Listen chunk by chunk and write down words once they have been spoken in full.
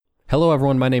Hello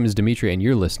everyone, my name is Dimitri and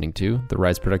you're listening to the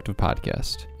Rise Productive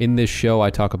Podcast. In this show, I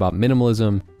talk about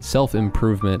minimalism,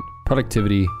 self-improvement,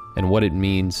 productivity, and what it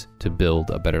means to build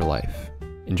a better life.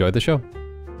 Enjoy the show.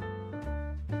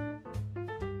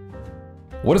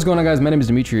 What is going on, guys? My name is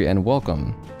Dimitri and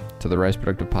welcome to the Rise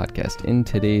Productive Podcast. In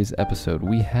today's episode,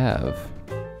 we have,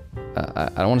 I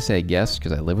don't want to say a guest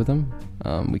because I live with him.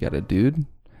 We got a dude.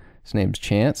 His name's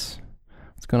Chance.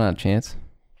 What's going on, Chance?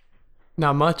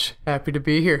 Not much. Happy to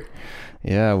be here.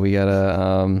 Yeah, we got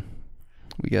a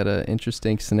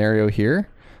interesting scenario here.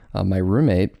 My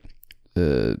roommate,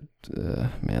 man,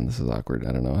 this is awkward.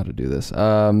 I don't know how to do this.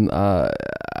 I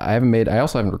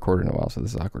also haven't recorded in a while, so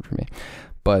this is awkward for me.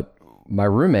 But my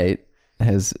roommate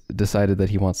has decided that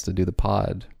he wants to do the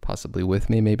pod, possibly with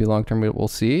me, maybe long term. We'll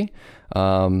see.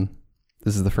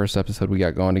 This is the first episode we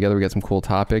got going together. We got some cool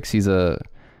topics.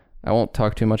 I won't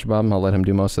talk too much about him. I'll let him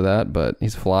do most of that, but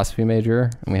he's a philosophy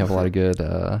major and we have a lot of good,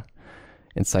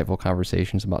 insightful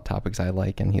conversations about topics I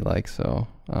like and he likes. So,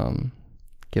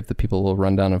 give the people a little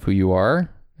rundown of who you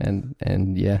are and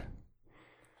yeah.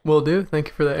 Will do. Thank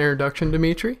you for that introduction,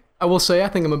 Dimitri. I will say, I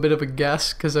think I'm a bit of a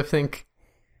guest because I think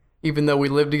even though we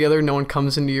live together, no one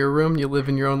comes into your room. You live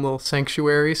in your own little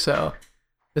sanctuary. So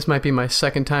this might be my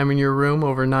second time in your room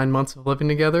over 9 months of living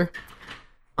together.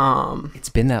 It's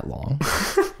been that long.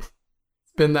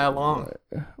 Been that long.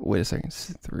 Wait a second.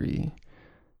 3.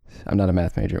 I'm not a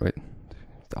math major. Wait.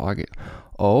 August.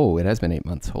 Oh, it has been 8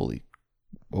 months. Holy.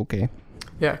 Okay.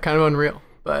 Yeah, kind of unreal.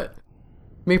 But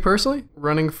me personally,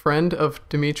 running friend of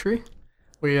Dimitri.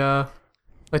 We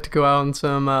like to go out on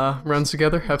some runs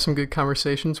together, have some good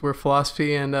conversations where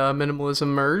philosophy and minimalism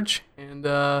merge. And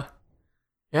yeah,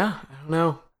 I don't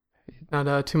know.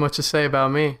 Not too much to say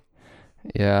about me.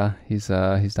 Yeah, he's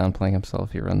downplaying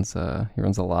himself. He runs a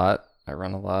lot. I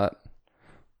run a lot.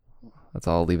 That's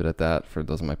all. I'll leave it at that for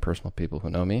those of my personal people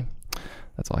who know me.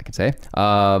 That's all I can say.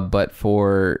 But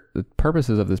for the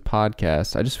purposes of this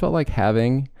podcast, I just felt like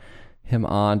having him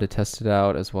on to test it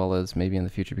out as well as maybe in the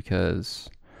future because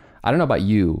I don't know about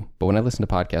you, but when I listen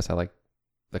to podcasts, I like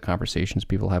the conversations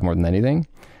people have more than anything.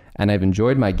 And I've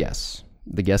enjoyed my guests.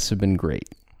 The guests have been great.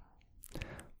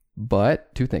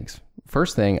 But 2 things.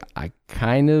 First thing, I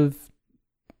kind of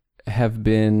have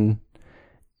been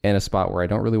in a spot where I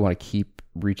don't really want to keep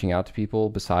reaching out to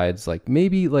people besides like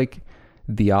maybe like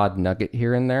the odd nugget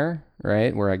here and there,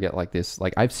 right? Where I get like this,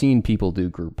 like I've seen people do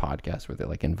group podcasts where they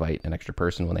like invite an extra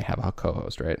person when they have a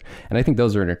co-host, right? And I think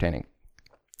those are entertaining.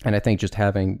 And I think just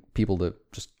having people to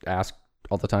just ask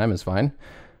all the time is fine.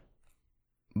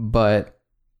 But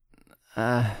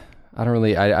I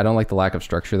don't like the lack of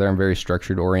structure there. I'm a very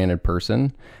structured oriented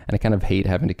person and I kind of hate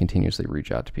having to continuously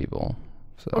reach out to people.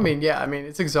 So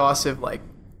it's exhaustive, like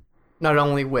not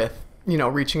only with,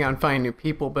 reaching out and finding new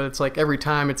people, but it's like every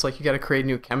time it's like you got to create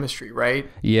new chemistry, right?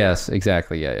 Yes,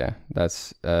 exactly. Yeah.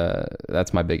 That's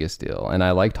my biggest deal. And I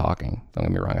like talking. Don't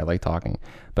get me wrong. I like talking,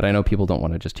 but I know people don't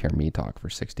want to just hear me talk for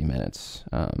 60 minutes,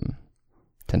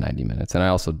 to 90 minutes. And I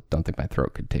also don't think my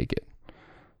throat could take it.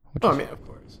 Of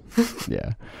course.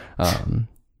 Yeah.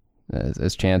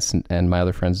 As Chance and my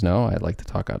other friends know, I like to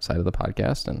talk outside of the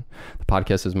podcast, and the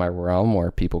podcast is my realm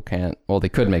where people they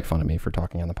could make fun of me for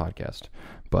talking on the podcast,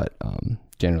 but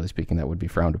generally speaking, that would be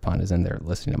frowned upon as in they're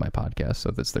listening to my podcast,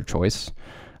 so that's their choice.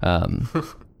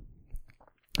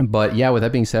 But yeah, with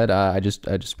that being said, I just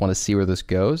want to see where this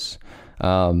goes.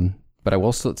 But I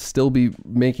will still be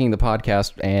making the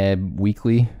podcast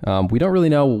weekly. We don't really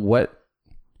know what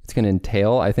it's going to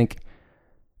entail. I think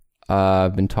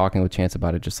I've been talking with Chance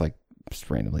about it just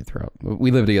randomly throughout.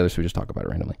 We live together, so we just talk about it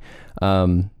randomly.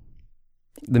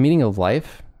 The meaning of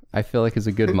life, I feel like, is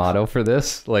a good motto for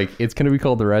this. Like, it's going to be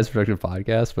called the Rise Productive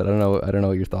Podcast, but I don't know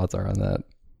what your thoughts are on that.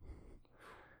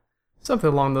 Something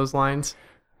along those lines.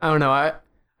 I don't know. I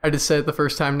just said it the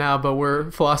first time now, but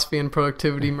where philosophy and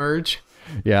productivity merge.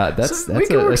 Yeah, that's a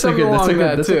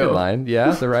good line.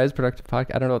 Yeah, the Rise Productive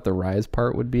Podcast. I don't know what the Rise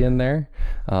part would be in there,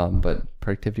 but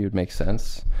productivity would make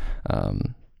sense.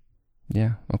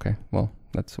 Yeah. Okay. Well,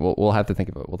 we'll have to think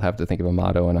of it. We'll have to think of a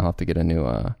motto, and I'll have to get a new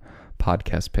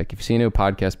podcast pic. If you see a new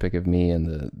podcast pic of me and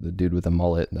the dude with the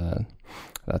mullet,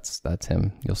 that's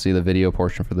him. You'll see the video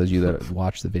portion for those of you that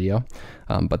watch the video.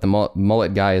 But the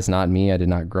mullet guy is not me. I did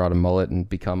not grow out a mullet and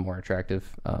become more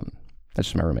attractive. That's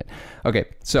just my roommate. Okay.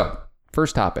 So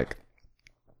first topic,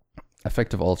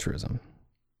 effective altruism.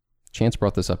 Chance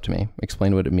brought this up to me.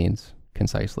 Explain what it means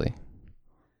concisely.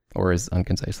 Or as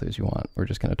unconcisely as you want. We're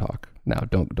just going to talk. Now,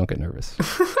 don't get nervous.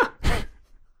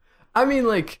 I mean,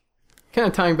 like, kind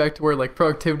of tying back to where, like,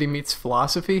 productivity meets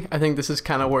philosophy, I think this is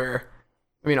kind of where,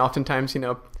 oftentimes,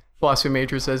 philosophy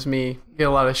majors as me get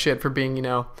a lot of shit for being,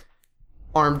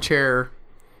 armchair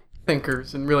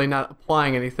thinkers and really not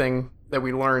applying anything that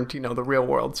we learned, the real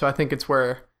world. So I think it's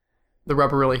where the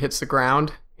rubber really hits the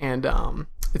ground. And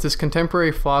it's this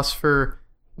contemporary philosopher,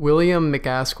 William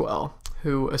McAskill,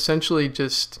 who essentially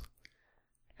just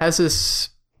has this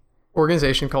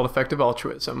organization called Effective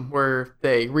Altruism, where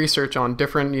they research on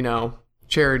different,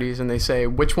 charities, and they say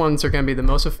which ones are going to be the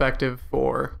most effective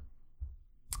for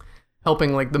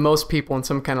helping like the most people in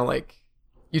some kind of like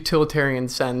utilitarian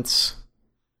sense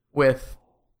with,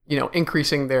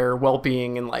 increasing their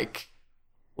well-being and like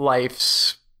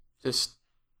life's just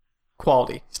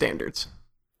quality standards.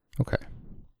 Okay.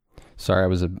 Sorry, I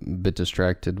was a bit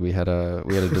distracted. We had a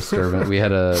disturbance. We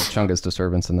had a Chungus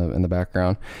disturbance in the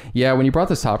background. Yeah, when you brought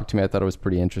this topic to me, I thought it was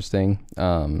pretty interesting.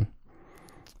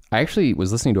 I actually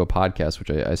was listening to a podcast,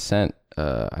 which I sent.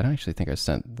 I don't actually think I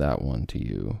sent that one to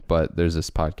you, but there's this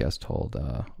podcast called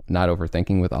Not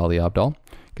Overthinking with Ali Abdaal.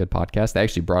 Good podcast. They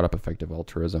actually brought up effective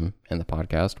altruism in the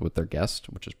podcast with their guest,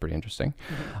 which is pretty interesting.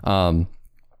 Mm-hmm.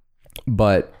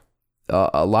 But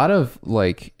a lot of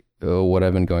like what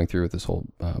I've been going through with this whole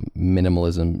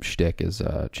minimalism shtick is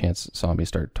Chance saw me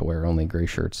start to wear only gray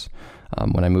shirts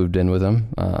when I moved in with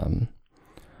him.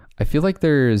 I feel like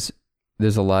there's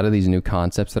a lot of these new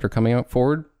concepts that are coming out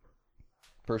forward.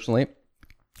 Personally,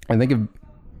 I think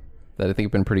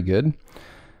have been pretty good.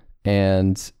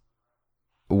 And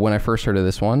when I first heard of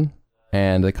this one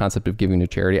and the concept of giving to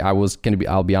charity,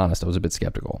 I'll be honest, I was a bit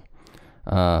skeptical.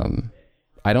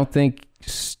 I don't think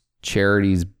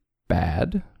charity's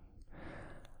bad,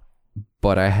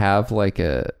 but I have like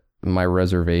my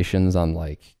reservations on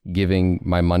like giving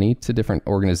my money to different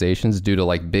organizations due to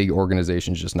like big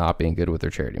organizations just not being good with their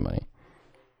charity money.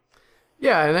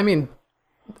 Yeah, and I mean,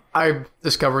 I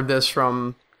discovered this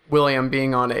from William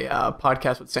being on a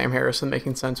podcast with Sam Harris and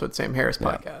Making Sense with Sam Harris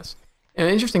podcast. And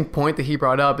an interesting point that he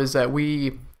brought up is that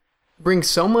we bring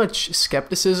so much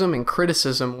skepticism and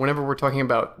criticism whenever we're talking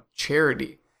about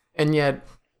charity, and yet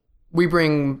we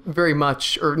bring very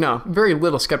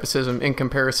little skepticism in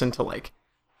comparison to like,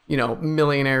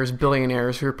 millionaires,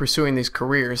 billionaires who are pursuing these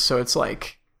careers. So it's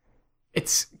like,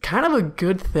 it's kind of a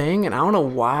good thing, and I don't know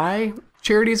why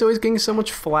charity is always getting so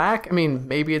much flack. I mean,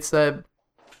 maybe it's that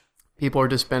people are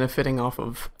just benefiting off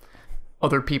of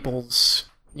other people's,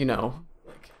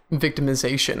 like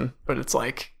victimization, but it's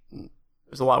like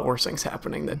there's a lot worse things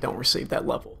happening that don't receive that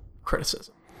level of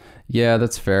criticism. Yeah,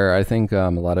 that's fair. I think a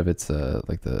lot of it's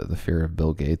like the fear of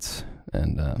Bill Gates,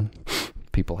 and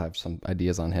people have some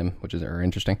ideas on him, which are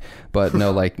interesting. But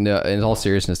no, in all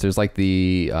seriousness, there's like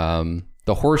the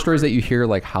horror stories that you hear,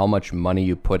 like how much money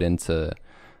you put into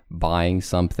buying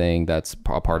something that's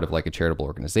a part of like a charitable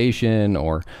organization,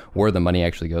 or where the money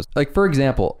actually goes. Like, for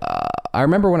example, I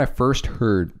remember when I first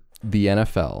heard the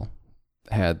NFL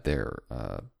had their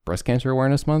breast cancer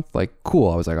awareness month. Like, cool.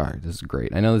 I was like, all right, this is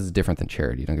great. I know this is different than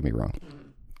charity, don't get me wrong.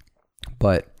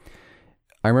 But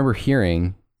I remember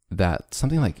hearing that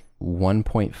something like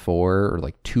 1.4 or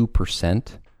like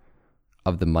 2%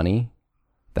 of the money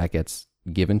that gets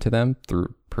given to them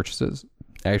through purchases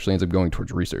actually ends up going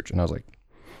towards research. And I was like,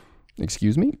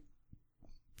 excuse me?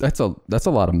 That's a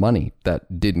lot of money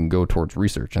that didn't go towards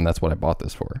research, and that's what I bought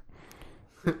this for.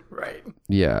 Right.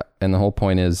 Yeah, and the whole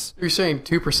point is... You're saying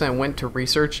 2% went to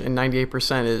research, and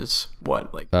 98% is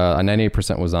what?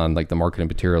 98% was on like the marketing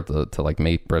material to like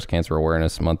make Breast Cancer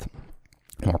Awareness Month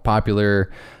more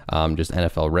popular, just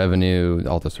NFL revenue,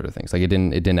 all those sort of things. Like it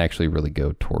didn't actually really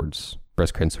go towards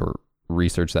breast cancer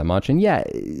research that much. And yeah,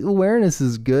 awareness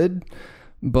is good,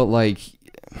 but like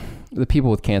the people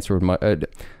with cancer would...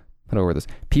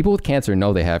 People with cancer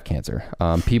know they have cancer.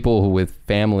 People with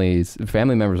family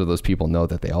members of those people know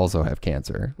that they also have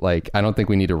cancer. Like, I don't think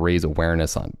we need to raise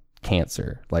awareness on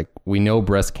cancer. Like, we know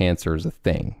breast cancer is a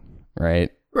thing,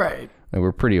 right? Right. Like,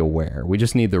 we're pretty aware. We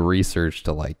just need the research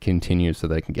to like continue so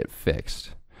that it can get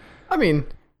fixed. I mean,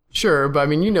 sure, but I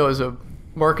mean, as a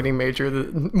marketing major,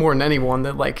 more than anyone,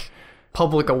 that like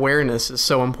public awareness is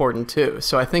so important too.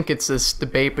 So I think it's this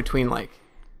debate between like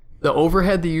the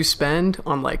overhead that you spend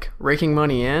on like raking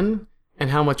money in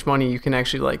and how much money you can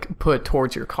actually like put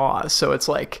towards your cause. So it's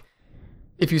like,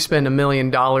 if you spend $1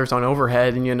 million on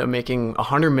overhead and you end up making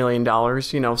 $100 million,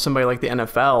 somebody like the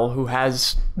NFL who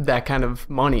has that kind of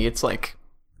money, it's like,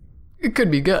 it could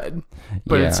be good,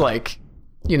 but It's like,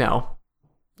 you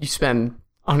spend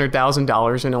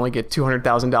 $100,000 and only get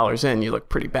 $200,000 in, you look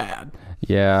pretty bad.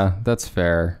 Yeah, that's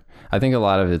fair. I think a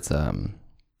lot of it's,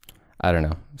 I don't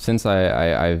know. Since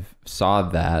I've saw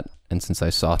that, and since I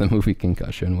saw the movie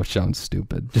Concussion, which sounds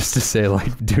stupid, just to say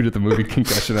like, due to the movie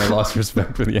Concussion, I lost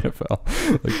respect for the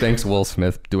NFL. Like, thanks Will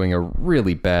Smith doing a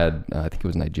really bad, I think it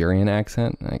was Nigerian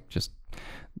accent. Like, just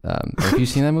Have you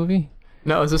seen that movie?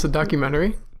 No, is this a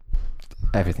documentary?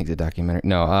 Everything's a documentary.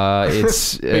 No,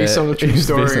 it's based on a true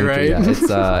story, right?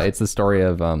 It's the story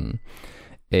of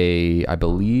I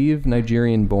believe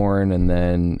Nigerian-born and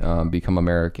then become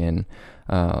American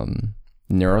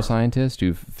neuroscientist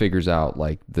who figures out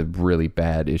like the really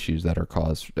bad issues that are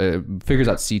caused. Figures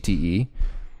out CTE.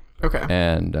 Okay.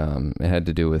 And it had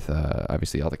to do with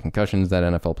obviously all the concussions that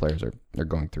NFL players are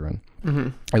going through,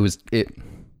 and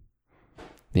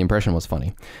the impression was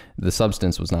funny. The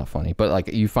substance was not funny, but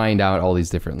like you find out all these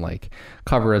different like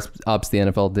cover-ups the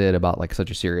NFL did about like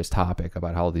such a serious topic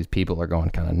about how these people are going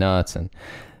kind of nuts. And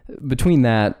between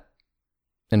that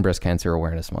and Breast Cancer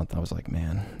Awareness Month, I was like,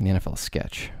 man, the NFL is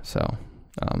sketch. So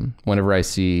whenever I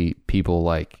see people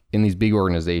like in these big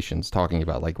organizations talking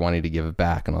about like wanting to give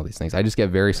back and all these things, I just get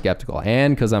very skeptical.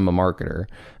 And because I'm a marketer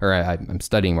or I'm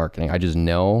studying marketing, I just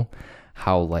know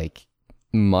how like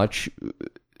much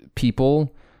people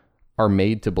are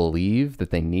made to believe that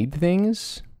they need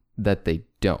things that they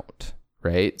don't,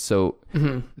 right? So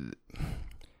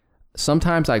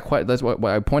sometimes that's what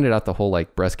I pointed out, the whole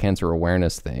like breast cancer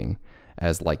awareness thing,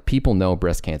 as like people know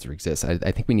breast cancer exists. I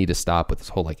think we need to stop with this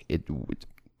whole like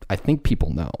I think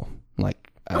people know,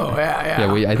 like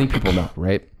I think people know,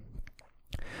 right?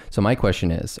 So my question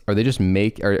is, were they just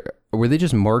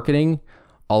marketing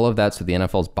all of that so the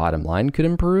NFL's bottom line could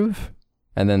improve?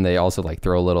 And then they also like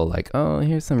throw a little like, oh,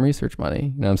 here's some research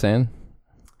money. You know what I'm saying?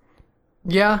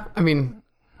 Yeah. I mean,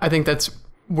 I think that's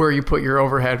where you put your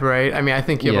overhead, right? I mean, I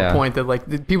think you have a point that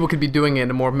like people could be doing it in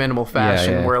a more minimal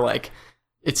fashion where like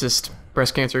it's just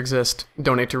breast cancer exists,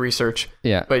 donate to research.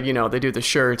 Yeah. But you know, they do the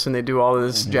shirts and they do all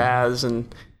this jazz,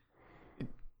 and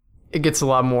it gets a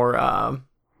lot more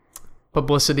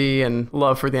publicity and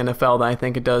love for the NFL than I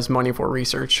think it does money for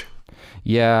research.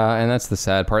 Yeah, and that's the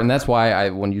sad part, and that's why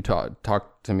when you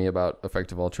talked to me about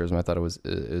effective altruism, I thought it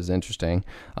was interesting,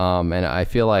 and I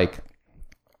feel like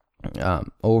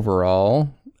overall,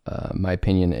 my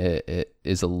opinion it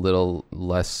is a little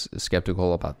less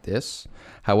skeptical about this.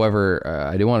 However,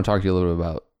 I do want to talk to you a little bit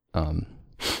about.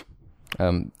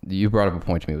 You brought up a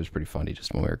point to me that was pretty funny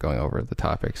just when we were going over the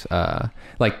topics.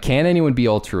 Like, can anyone be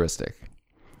altruistic?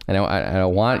 And I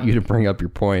want you to bring up your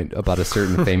point about a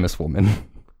certain famous woman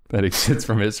that exists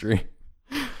from history.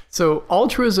 So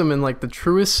altruism in like the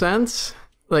truest sense,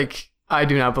 like I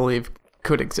do not believe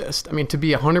could exist. I mean, to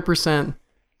be 100%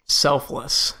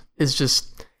 selfless is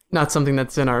just not something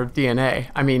that's in our DNA.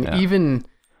 I mean, even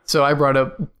so, I brought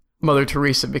up Mother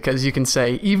Teresa because you can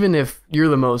say, even if you're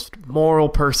the most moral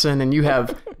person and you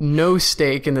have no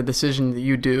stake in the decision that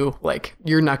you do, like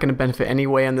you're not going to benefit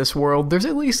anyway in this world, there's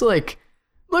at least like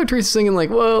Mother Teresa singing like,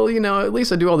 well, you know, at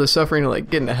least I do all this suffering to like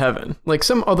get into heaven, like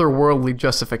some otherworldly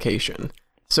justification.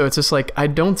 So it's just like, I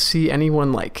don't see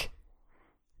anyone like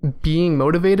being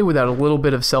motivated without a little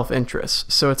bit of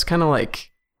self-interest. So it's kind of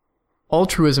like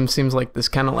altruism seems like this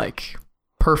kind of like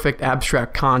perfect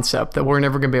abstract concept that we're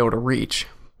never going to be able to reach.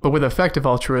 But with effective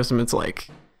altruism, it's like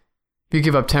if you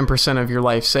give up 10% of your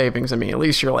life savings, I mean, at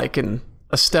least you're like in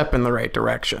a step in the right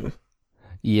direction.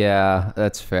 Yeah,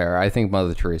 that's fair. I think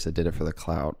Mother Teresa did it for the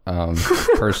clout.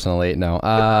 Personally, no.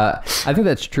 I think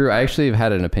that's true. I actually have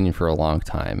had an opinion for a long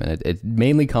time, and it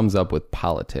mainly comes up with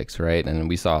politics, right? And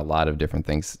we saw a lot of different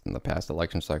things in the past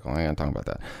election cycle. I'm not talking about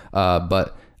that.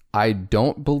 But I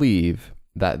don't believe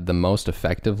that the most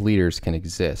effective leaders can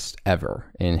exist ever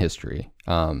in history.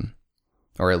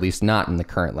 Or at least not in the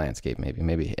current landscape.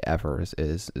 Maybe ever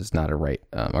is not a right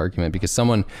argument, because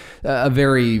a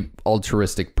very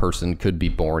altruistic person could be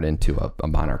born into a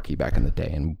monarchy back in the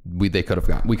day, and we could have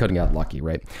got lucky,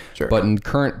 right? Sure. But in the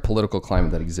current political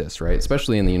climate that exists, right,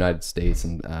 especially in the United States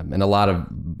and a lot of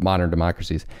modern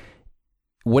democracies,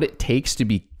 what it takes to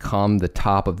become the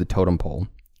top of the totem pole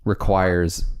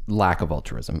requires lack of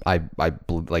altruism. I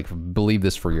believe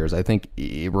this for years. I think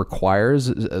it requires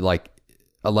like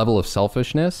a level of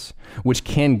selfishness, which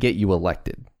can get you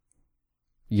elected.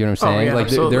 You know what I'm saying? Yeah, like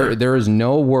absolutely. there is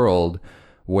no world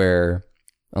where,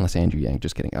 unless Andrew Yang,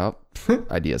 just kidding.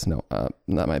 Ideas. No,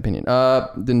 not my opinion.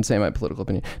 Didn't say my political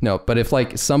opinion. No, but if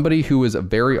like somebody who is a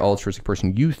very altruistic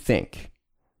person you think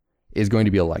is going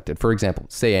to be elected, for example,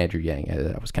 say Andrew Yang,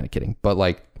 I was kind of kidding, but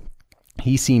like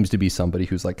he seems to be somebody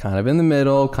who's like kind of in the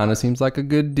middle, kind of seems like a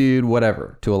good dude,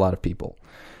 whatever, to a lot of people.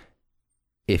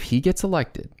 If he gets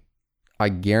elected, I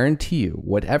guarantee you,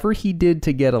 whatever he did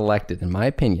to get elected, in my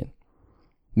opinion,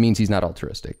 means he's not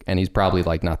altruistic, and he's probably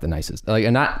like not the nicest. Like,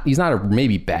 he's not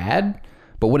maybe bad,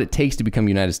 but what it takes to become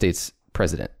United States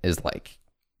president is like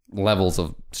levels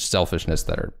of selfishness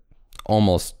that are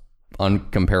almost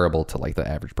uncomparable to like the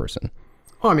average person.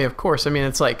 Well, I mean, of course. I mean,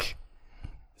 it's like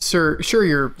sure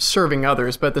you're serving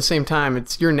others, but at the same time,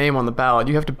 it's your name on the ballot.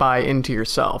 You have to buy into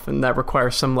yourself, and that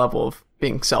requires some level of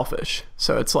being selfish.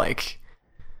 So it's like,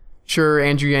 sure,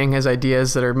 Andrew Yang has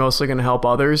ideas that are mostly going to help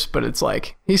others, but it's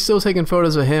like he's still taking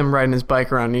photos of him riding his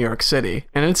bike around New York City,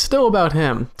 and it's still about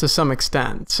him to some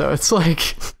extent. So it's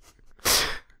like,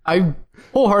 I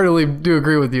wholeheartedly do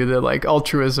agree with you that like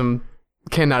altruism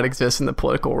cannot exist in the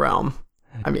political realm.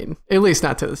 I mean, at least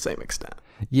not to the same extent.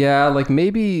 Yeah, like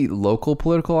maybe local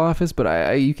political office,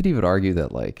 but you could even argue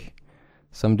that like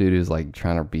some dude who's like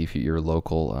trying to beef your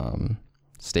local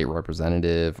state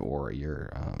representative or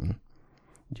your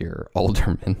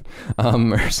alderman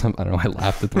or some, I don't know, I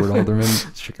laughed at the word alderman.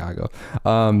 Chicago.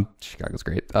 Chicago's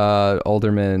great.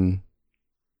 Alderman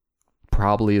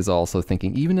probably is also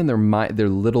thinking, even in their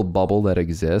little bubble that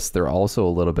exists, they're also a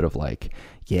little bit of like,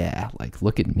 yeah, like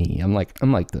look at me. I'm like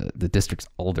the district's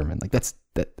alderman. Like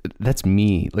that's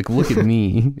me. Like look at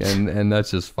me. And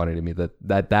that's just funny to me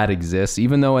that exists,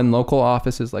 even though in local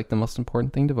office is like the most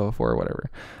important thing to vote for or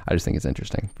whatever. I just think it's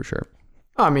interesting for sure.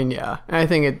 I mean, yeah. And I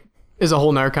think it is a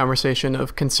whole nother conversation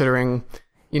of considering,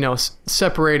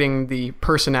 separating the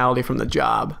personality from the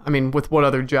job. I mean, with what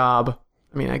other job?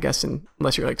 I mean, I guess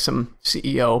unless you're like some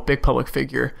CEO, big public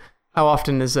figure, how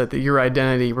often is that your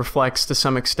identity reflects to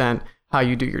some extent how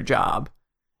you do your job?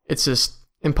 It's just,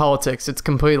 in politics, it's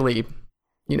completely,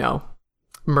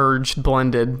 merged,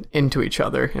 blended into each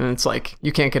other. And it's like,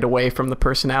 you can't get away from the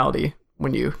personality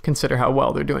when you consider how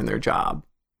well they're doing their job.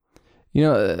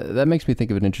 That makes me think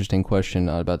of an interesting question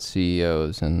about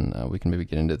CEOs, and we can maybe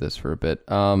get into this for a bit.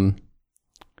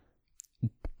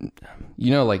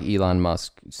 Like Elon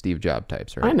Musk, Steve Jobs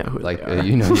types, right? I know who they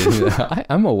are.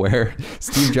 I'm aware.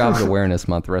 Steve Jobs Awareness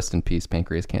Month. Rest in peace,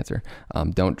 pancreas cancer.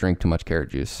 Don't drink too much carrot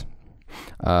juice.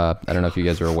 I don't know if you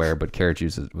guys are aware, but carrot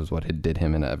juice was what did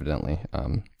him in, evidently.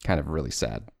 Kind of really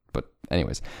sad. But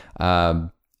anyways,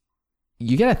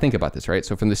 you got to think about this, right?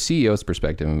 So from the CEO's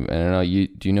perspective, I don't know,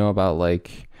 do you know about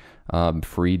like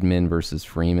Friedman versus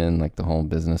Freeman, like the whole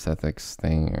business ethics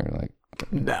thing, or like?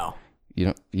 No.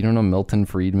 You don't know Milton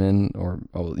Friedman or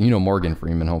Morgan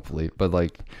Freeman, hopefully, but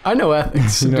like I know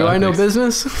ethics. Do I know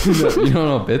business? You don't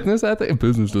know business ethics?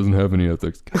 Business doesn't have any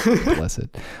ethics. God bless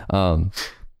it. No,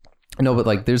 but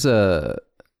like there's a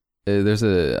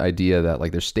idea that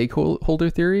like there's stakeholder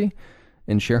theory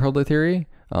and shareholder theory,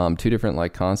 two different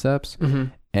like concepts,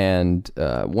 and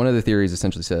one of the theories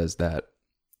essentially says that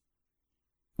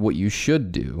what you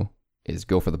should do is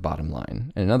go for the bottom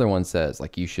line, and another one says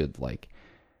like you should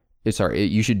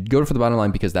you should go for the bottom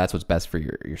line because that's what's best for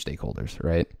your stakeholders,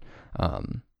 right? Or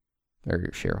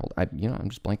your shareholder. I'm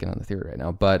just blanking on the theory right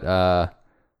now, but that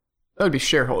would be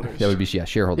shareholders. That would be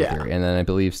shareholder theory, and then I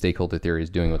believe stakeholder theory is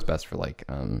doing what's best for like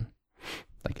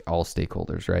all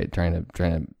stakeholders, right? Trying to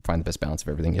find the best balance of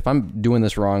everything. If I'm doing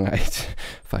this wrong,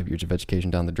 5 years of education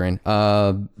down the drain.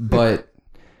 But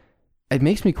it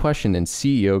makes me question in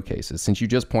CEO cases, since you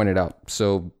just pointed out,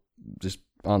 so just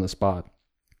on the spot.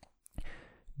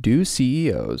 Do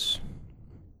CEOs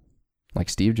like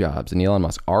Steve Jobs and Elon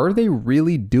Musk, are they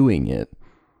really doing it,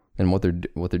 and what they're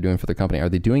doing for the company? Are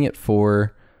they doing it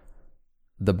for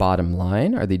the bottom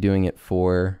line? Are they doing it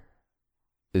for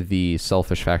the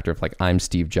selfish factor of like, I'm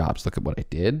Steve Jobs, look at what I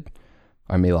did.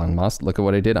 I'm Elon Musk, look at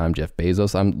what I did. I'm Jeff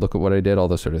Bezos, look at what I did. All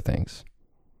those sort of things.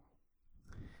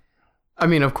 I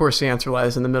mean, of course, the answer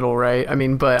lies in the middle, right? I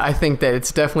mean, but I think that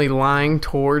it's definitely lying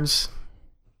towards,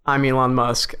 I'm Elon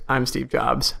Musk, I'm Steve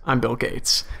Jobs, I'm Bill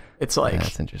Gates. It's like,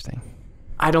 that's interesting.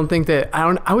 I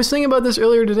was thinking about this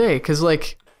earlier today, because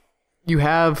like you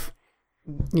have,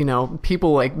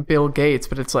 people like Bill Gates,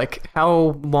 but it's like,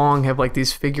 how long have like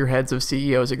these figureheads of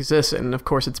CEOs existed? And of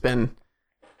course it's been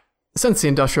since the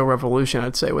Industrial Revolution,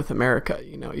 I'd say, with America.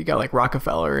 You got like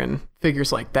Rockefeller and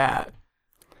figures like that.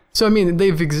 So I mean,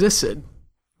 they've existed,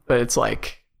 but it's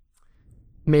like,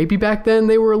 maybe back then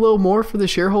they were a little more for the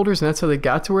shareholders and that's how they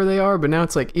got to where they are. But now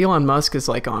it's like Elon Musk is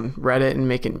like on Reddit and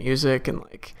making music, and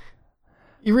like,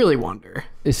 you really wonder.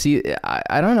 See,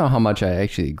 I don't know how much I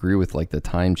actually agree with like the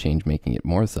time change making it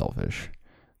more selfish.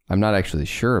 I'm not actually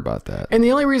sure about that. And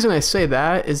the only reason I say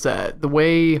that is that the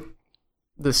way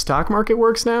the stock market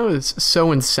works now is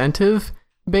so incentive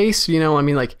based. I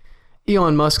mean, like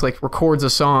Elon Musk like records a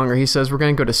song, or he says we're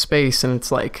going to go to space, and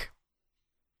it's like,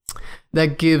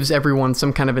 that gives everyone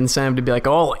some kind of incentive to be like,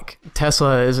 oh, like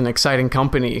Tesla is an exciting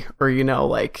company, or,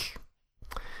 like,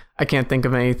 I can't think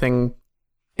of anything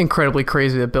incredibly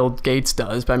crazy that Bill Gates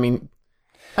does, but I mean,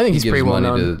 I think he's pretty well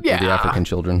known. To the African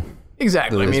children.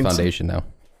 Exactly. His foundation now.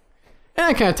 And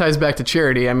that kind of ties back to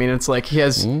charity. I mean, it's like he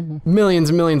has millions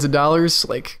and millions of dollars.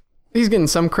 Like, he's getting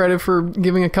some credit for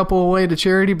giving a couple away to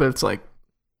charity, but it's like,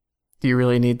 do you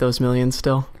really need those millions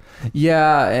still?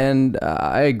 Yeah, and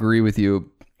I agree with you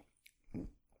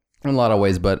in a lot of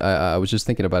ways, but I was just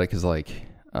thinking about it because, like,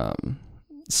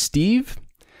 Steve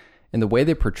and the way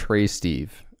they portray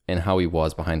Steve and how he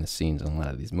was behind the scenes in a lot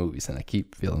of these movies, and I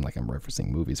keep feeling like I'm referencing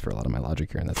movies for a lot of my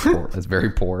logic here, and that's poor. That's very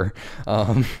poor.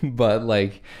 But,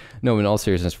 like, no, in all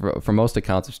seriousness, for most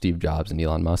accounts of Steve Jobs and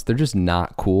Elon Musk, they're just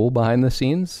not cool behind the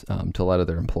scenes to a lot of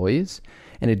their employees.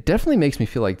 And it definitely makes me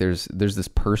feel like there's this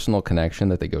personal connection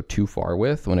that they go too far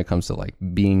with when it comes to, like,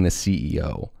 being the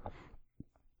CEO.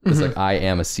 It's like, I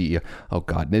am a CEO. Oh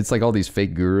God. It's like all these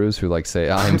fake gurus who like say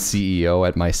I'm CEO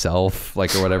at myself,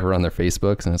 like, or whatever on their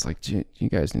Facebooks. And it's like, you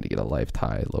guys need to get a life,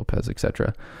 Ty Lopez,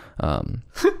 etc.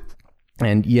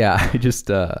 And yeah, I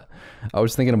just, I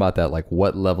was thinking about that. Like,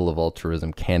 what level of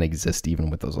altruism can exist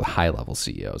even with those high level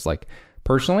CEOs? Like,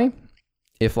 personally,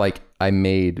 if like I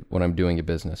made when I'm doing a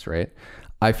business, right?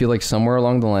 I feel like somewhere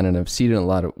along the line, and I've seen it a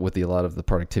lot with a lot of the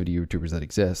productivity YouTubers that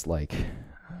exist, like,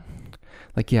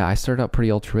 yeah, I started out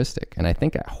pretty altruistic, and I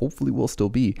think I hopefully will still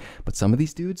be. But some of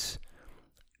these dudes,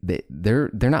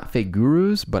 they're not fake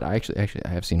gurus, but I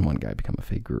have seen one guy become a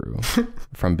fake guru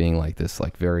from being like this,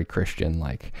 like, very Christian,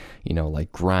 like, you know,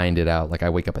 like, grind it out. Like, I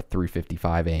wake up at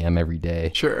 3:55 a.m. every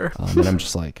day. Sure. And I'm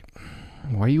just like,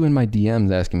 why are you in my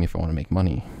DMs asking me if I want to make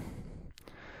money?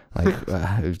 Like,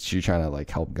 you're trying to like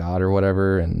help God or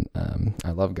whatever. And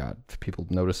I love God. People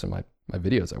notice in my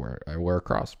videos I wear a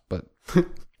cross, but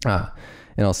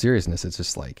in all seriousness, it's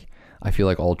just like, I feel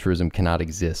like altruism cannot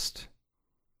exist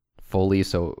fully.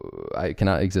 So I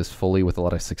cannot exist fully with a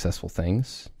lot of successful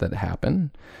things that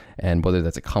happen. And whether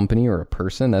that's a company or a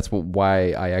person, that's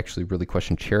why I actually really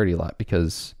question charity a lot,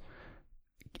 because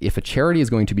if a charity is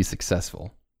going to be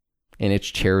successful in its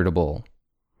charitable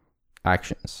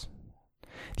actions,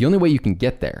 the only way you can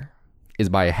get there is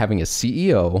by having a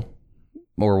CEO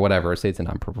or whatever, say it's a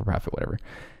non-profit, whatever,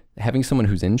 having someone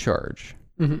who's in charge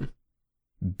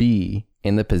be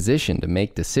in the position to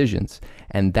make decisions.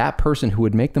 And that person who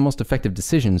would make the most effective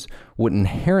decisions would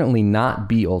inherently not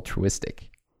be altruistic.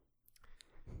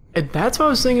 And that's what I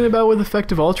was thinking about with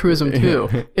effective altruism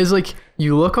too, is like,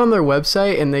 you look on their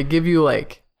website and they give you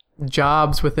like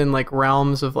jobs within like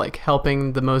realms of like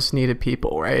helping the most needed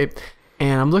people, right?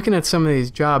 And I'm looking at some of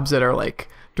these jobs that are like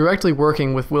directly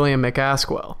working with William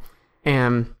McAskwell.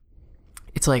 And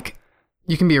it's like,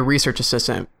 you can be a research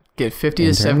assistant, get 50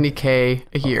 to 70K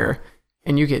a year,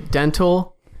 and you get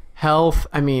dental, health,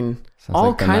 I mean, sounds all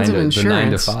like kinds of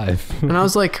insurance. The 9 to 5. And I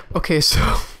was like, okay, so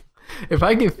if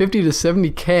I get 50 to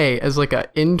 70K as like an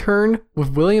intern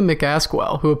with William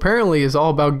McAskwell, who apparently is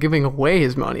all about giving away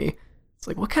his money, it's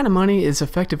like, what kind of money is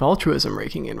effective altruism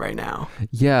raking in right now?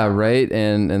 Yeah, right.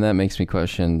 And that makes me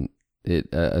question it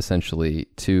essentially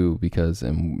too, because,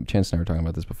 and Chance and I were talking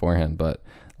about this beforehand, but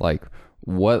like,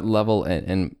 what level,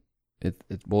 and it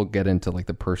we'll get into like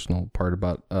the personal part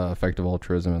about effective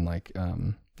altruism and like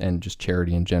and just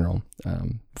charity in general.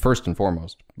 First and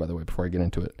foremost, by the way, before I get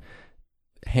into it,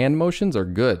 hand motions are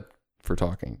good for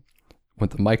talking.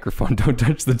 With the microphone, don't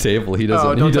touch the table. He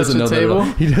doesn't. He doesn't know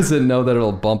that. He doesn't know that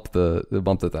it'll bump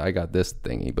the I got this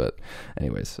thingy. But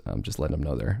anyways, I'm just letting him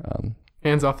know there.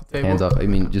 Hands off the table. Hands off. I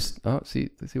mean, just see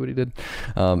what he did.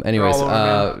 Anyways,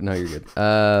 no, you're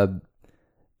good.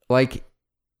 Like,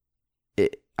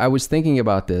 I was thinking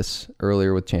about this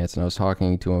earlier with Chance, and I was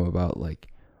talking to him about like,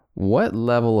 what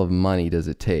level of money does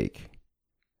it take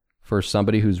for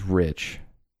somebody who's rich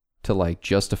to like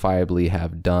justifiably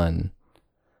have done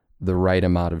the right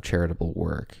amount of charitable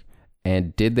work?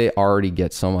 And did they already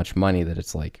get so much money that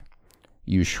it's like,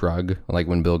 you shrug, like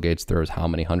when Bill Gates throws how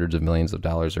many hundreds of millions of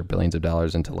dollars or billions of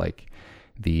dollars into like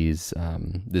these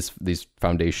these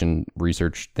foundation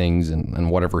research things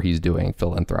and whatever he's doing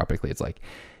philanthropically, it's like,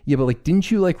 yeah, but like,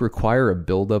 didn't you like require a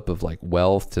buildup of like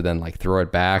wealth to then like throw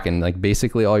it back? And like,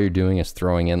 basically all you're doing is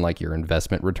throwing in like your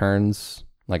investment returns,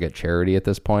 like at charity at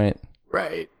this point.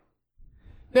 Right.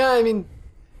 Yeah, I mean,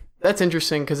 that's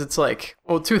interesting because it's like,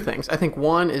 well, two things. I think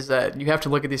one is that you have to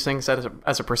look at these things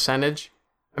as a percentage.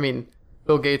 I mean,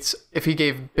 Bill Gates, if he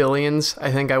gave billions,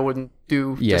 I think I wouldn't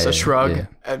do just a shrug. Yeah.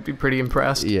 I'd be pretty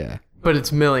impressed. Yeah. But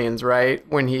it's millions, right?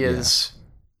 When he is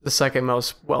the second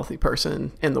most wealthy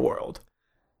person in the world.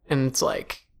 And it's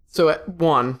like, so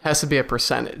one has to be a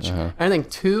percentage. I think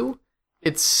two,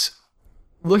 it's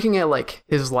looking at like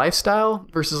his lifestyle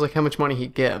versus like how much money he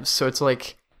gives. So it's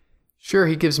like, sure,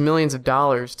 he gives millions of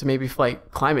dollars to maybe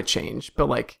fight climate change, but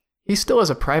like he still has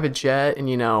a private jet, and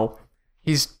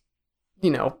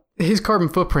his carbon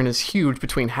footprint is huge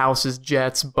between houses,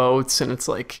 jets, boats, and it's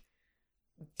like,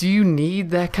 do you need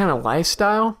that kind of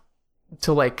lifestyle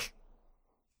to like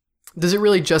does it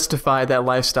really justify that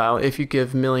lifestyle if you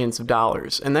give millions of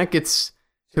dollars? And that gets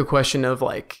to a question of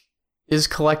like, is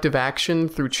collective action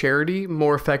through charity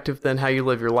more effective than how you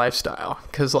live your lifestyle?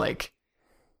 Because like,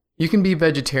 you can be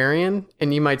vegetarian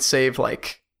and you might save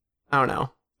like, I don't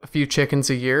know, a few chickens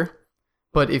a year.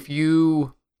 But if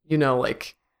you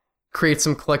like create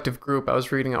some collective group, I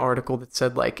was reading an article that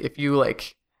said like, if you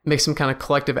like make some kind of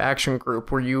collective action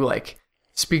group where you like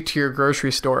speak to your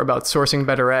grocery store about sourcing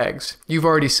better eggs, you've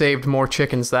already saved more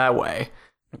chickens that way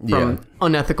from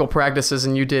unethical practices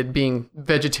than you did being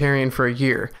vegetarian for a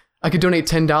year. I could donate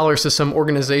 $10 to some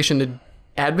organization to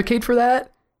advocate for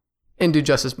that and do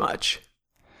just as much.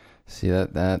 See,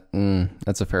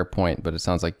 that's a fair point, but it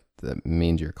sounds like that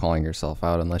means you're calling yourself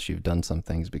out unless you've done some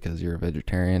things because you're a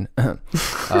vegetarian.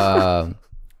 Sounds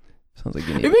like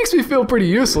you need. It makes me feel pretty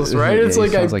useless, right? It's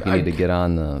like sounds like you need to get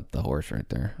on the horse right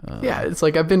there. Yeah, it's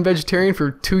like I've been vegetarian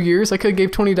for 2 years. I could have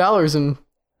gave $20 and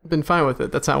been fine with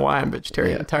it. That's not why I'm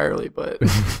vegetarian entirely, but.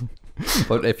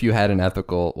 But if you had an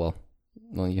ethical, well,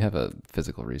 you have a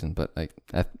physical reason, but like,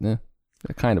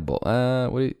 kind of bull. I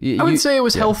would say it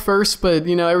was health first, but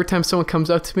every time someone comes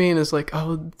up to me and is like,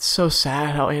 "Oh, it's so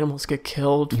sad how animals get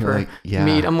killed for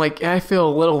meat," I'm like, I feel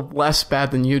a little less bad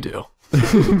than you do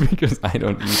because I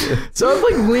don't eat it. So I've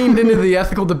like leaned into the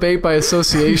ethical debate by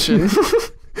association.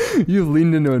 You've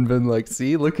leaned into it and been like,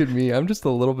 see, look at me. I'm just a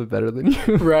little bit better than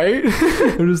you. Right?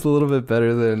 I'm just a little bit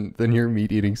better than your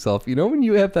meat eating self. When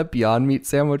you have that Beyond Meat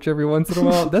sandwich every once in a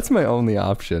while, that's my only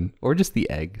option. Or just the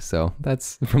egg. So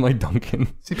that's from like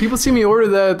Dunkin'. See, people see me order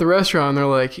that at the restaurant and they're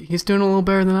like, he's doing a little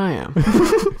better than I am.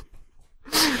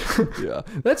 Yeah,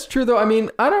 that's true though. I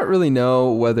mean, I don't really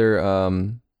know whether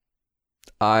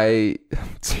I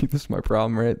see, this is my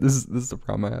problem, right? This is the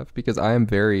problem I have because I am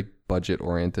very budget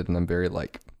oriented and I'm very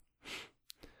like,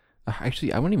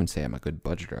 actually I wouldn't even say I'm a good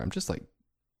budgeter. I'm just like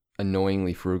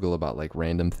annoyingly frugal about like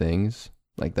random things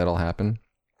like that'll happen.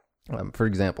 For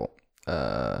example,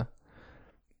 I'm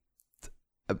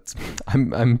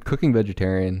cooking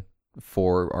vegetarian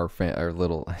for our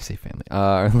little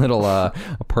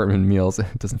apartment meals.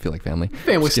 It doesn't feel like family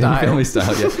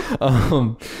style,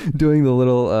 yeah. Doing the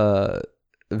little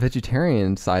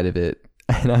vegetarian side of it,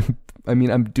 and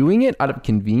I'm doing it out of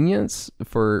convenience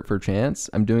for Chance.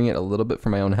 I'm doing it a little bit for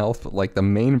my own health, but like the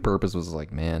main purpose was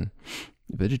like, man,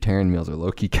 vegetarian meals are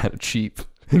low-key kind of cheap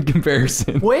in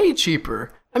comparison. Way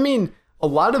cheaper. At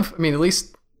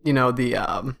least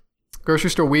the grocery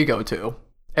store we go to,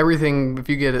 everything, if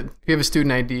you have a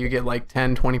student ID, you get like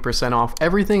 10-20% off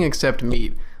everything except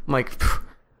meat. I'm like,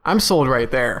 I'm sold right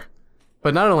there.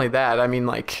 But not only that,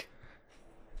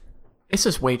 it's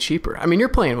just way cheaper. You're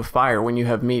playing with fire when you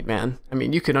have meat, man.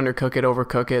 You could undercook it,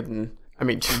 overcook it, and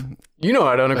you know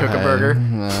how to undercook a burger.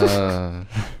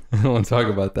 I don't want to talk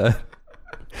about that.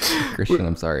 Christian,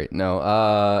 I'm sorry. No,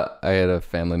 I had a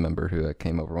family member who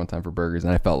came over one time for burgers,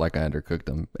 and I felt like I undercooked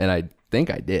them, and I think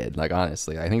I did. Like,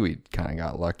 honestly, I think we kind of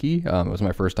got lucky. It was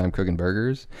my first time cooking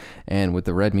burgers, and with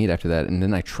the red meat after that, and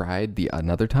then I tried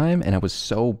another time, and I was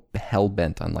so hell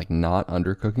bent on like not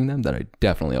undercooking them that I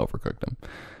definitely overcooked them.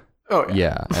 Oh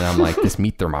yeah. And I'm like, this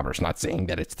meat thermometer's not saying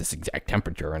that it's this exact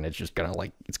temperature, and it's just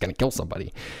gonna kill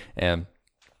somebody. And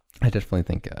I definitely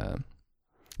think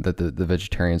that the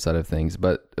vegetarian side of things.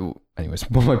 But anyways,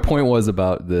 what my point was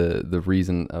about the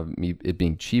reason of me it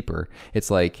being cheaper. It's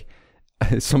like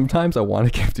sometimes I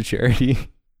want to give to charity,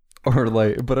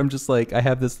 but I'm just like, I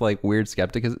have this like weird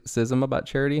skepticism about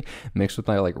charity mixed with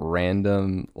my like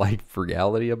random like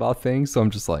frugality about things. So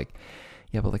I'm just like,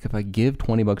 yeah, but like if I give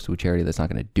 $20 to a charity that's not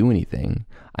going to do anything,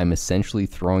 I'm essentially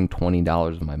throwing $20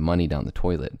 of my money down the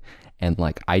toilet. And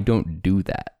like, I don't do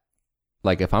that.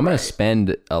 Like if I'm going to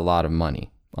spend a lot of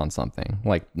money on something,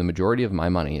 like the majority of my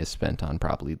money is spent on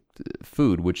probably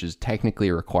food, which is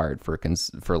technically required for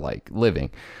like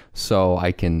living. So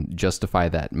I can justify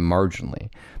that marginally.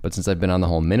 But since I've been on the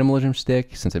whole minimalism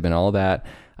stick, since I've been all that,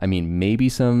 maybe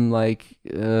some like,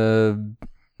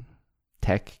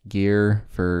 tech gear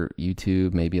for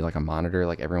YouTube, maybe like a monitor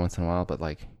like every once in a while, but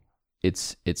like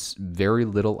it's very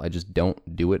little. I just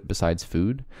don't do it besides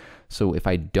food. So if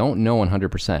I don't know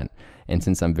 100%, and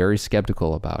since I'm very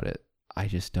skeptical about it, I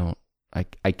just don't,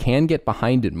 I can get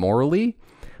behind it morally,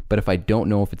 but if I don't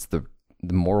know if it's the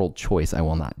moral choice, I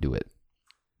will not do it.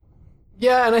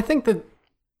 Yeah, and I think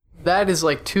that is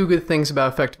like two good things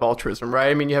about effective altruism,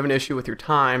 right? You have an issue with your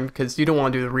time because you don't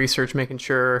want to do the research making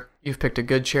sure you've picked a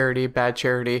good charity, bad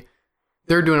charity.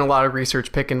 They're doing a lot of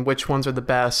research picking which ones are the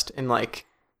best and like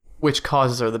which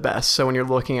causes are the best. So when you're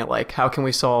looking at like how can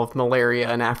we solve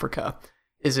malaria in Africa,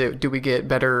 do we get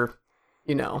better,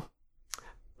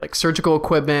 like surgical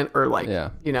equipment or like,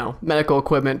 medical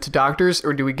equipment to doctors,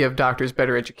 or do we give doctors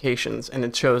better educations? And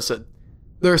it shows that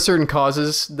there are certain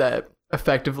causes that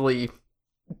effectively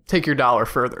take your dollar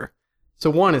further. So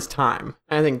 1 is time.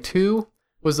 And I think 2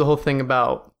 was the whole thing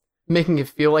about making it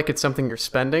feel like it's something you're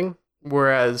spending,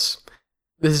 whereas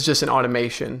this is just an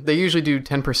automation. They usually do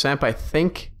 10%, but I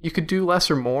think you could do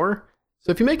less or more.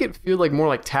 So if you make it feel like more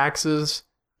like taxes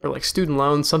or like student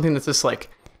loans, something that's just like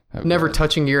never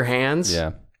touching your hands,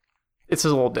 it's a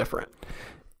little different.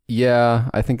 Yeah,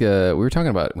 I think we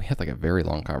had like a very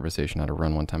long conversation how to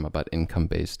run one time about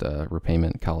income-based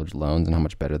repayment college loans and how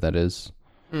much better that is,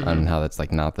 and how that's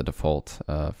like not the default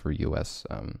for U.S.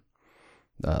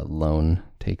 Loan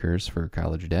takers for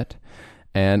college debt.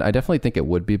 And I definitely think it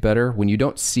would be better when you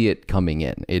don't see it coming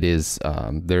in. It is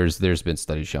there's been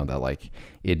studies showing that like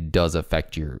it does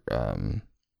affect your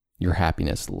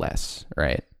happiness less,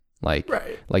 right? Like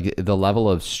the level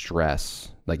of stress.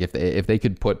 Like if they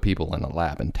could put people in a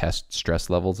lab and test stress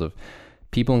levels of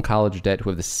people in college debt who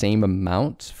have the same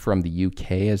amount from the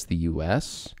UK as the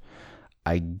US,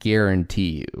 I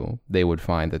guarantee you they would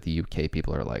find that the UK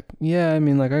people are like, yeah, I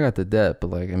mean, like I got the debt,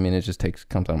 but like, I mean, it just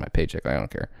comes out of my paycheck. I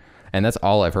don't care. And that's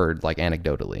all I've heard, like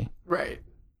anecdotally. Right.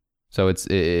 So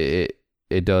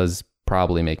it does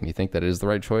probably make me think that it is the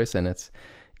right choice. And it's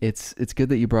good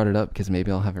that you brought it up, because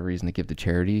maybe I'll have a reason to give to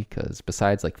charity, because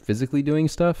besides like physically doing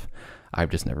stuff, I've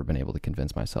just never been able to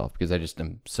convince myself, because I just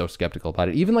am so skeptical about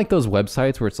it. Even like those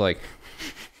websites where it's like,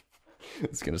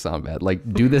 it's going to sound bad,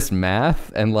 like do this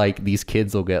math and like these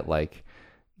kids will get like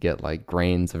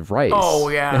grains of rice. Oh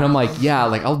yeah. And I'm like, yeah,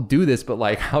 like I'll do this, but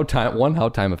like how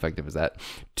time effective is that?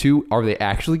 2, are they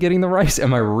actually getting the rice?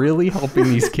 Am I really helping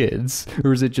these kids?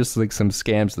 Or is it just like some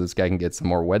scam so this guy can get some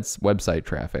more website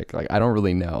traffic? Like, I don't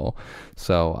really know.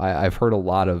 So I've heard a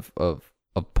lot of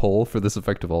pull for this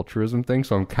effective altruism thing.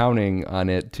 So I'm counting on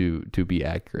it to be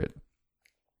accurate.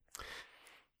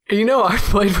 You know, I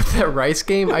played with that rice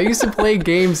game. I used to play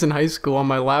games in high school on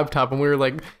my laptop, and we were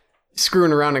like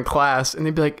screwing around in class, and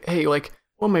they'd be like, hey, like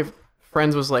one of my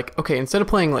friends was like, okay, instead of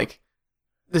playing like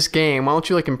this game, why don't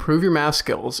you like improve your math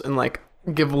skills and like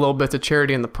give a little bit to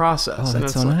charity in the process? Oh,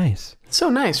 that's so like, nice. It's so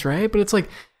nice, right? But it's like,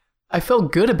 I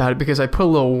felt good about it because I put a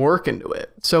little work into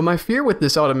it. So my fear with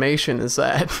this automation is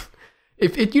that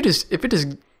if it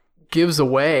just gives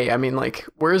away, I mean, like,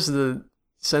 where's the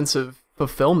sense of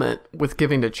fulfillment with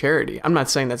giving to charity? I'm not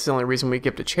saying that's the only reason we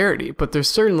give to charity, but there's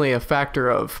certainly a factor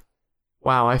of,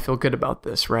 wow, I feel good about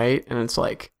this, right? And it's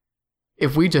like,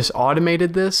 if we just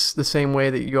automated this the same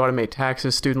way that you automate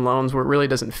taxes, student loans, where it really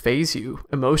doesn't phase you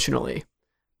emotionally,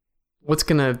 what's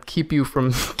going to keep you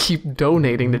from keep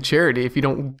donating to charity if you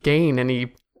don't gain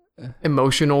any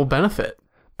emotional benefit?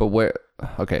 But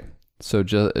okay, so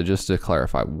just to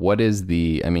clarify, what is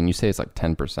I mean, you say it's like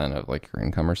 10% of like your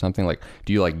income or something. Like,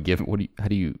 do you like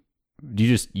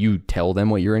you tell them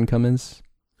what your income is?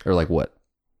 Or like what?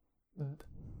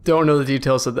 Don't know the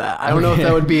details of that. I don't know if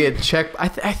that would be a check. I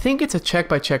think it's a check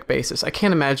by check basis. I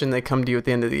can't imagine they come to you at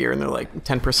the end of the year and they're like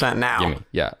 10% now. Gimme.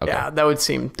 Yeah. Okay. Yeah, that would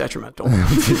seem detrimental.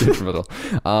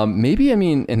 Maybe, I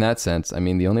mean, in that sense, I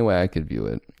mean, the only way I could view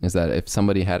it is that if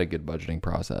somebody had a good budgeting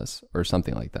process or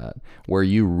something like that, where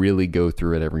you really go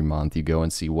through it every month, you go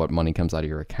and see what money comes out of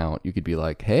your account, you could be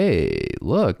like, hey,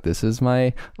 look, this is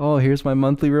here's my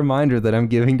monthly reminder that I'm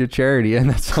giving to charity.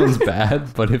 And that sounds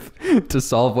bad, but if to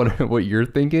solve what you're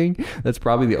thinking, that's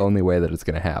probably the only way that it's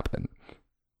going to happen.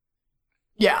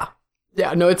 Yeah,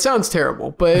 no, it sounds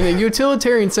terrible, but in a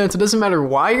utilitarian sense, it doesn't matter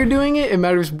why you're doing it, it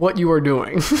matters what you are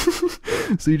doing.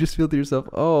 So you just feel to yourself,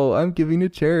 oh, I'm giving to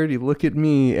charity, look at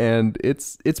me. And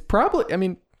it's probably, I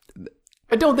mean,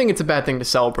 I don't think it's a bad thing to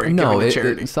celebrate giving to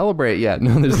charity. Celebrate, yeah.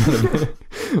 No, there's not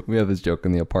we have this joke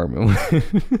in the apartment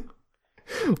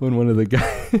when one of the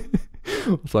guys,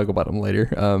 we'll talk about him later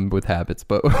with habits,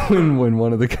 but when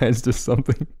one of the guys does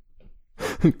something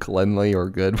cleanly or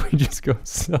good, we just go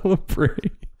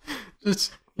celebrate.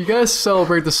 You guys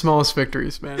celebrate the smallest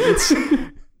victories, man.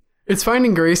 It's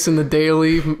finding grace in the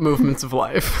daily movements of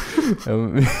life.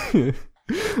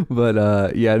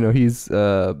 But yeah, no, he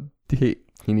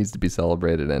needs to be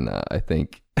celebrated, and I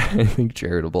think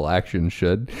charitable action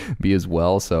should be as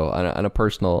well. So on a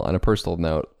personal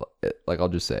note, like I'll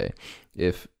just say,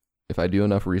 if I do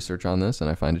enough research on this and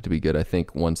I find it to be good, I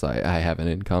think once I have an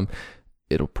income,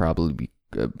 it'll probably be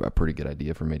a pretty good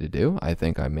idea for me to do. I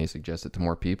think I may suggest it to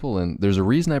more people, and there's a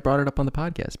reason I brought it up on the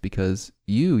podcast, because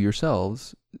you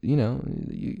yourselves,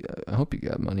 I hope you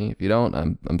got money. If you don't,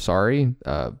 I'm sorry.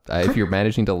 If you're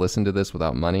managing to listen to this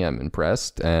without money, I'm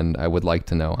impressed, and I would like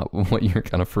to know what your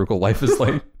kind of frugal life is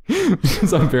like,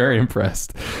 because I'm very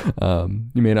impressed.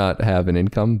 You may not have an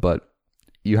income, but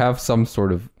you have some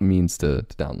sort of means to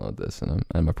download this, and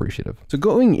I'm appreciative. So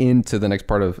going into the next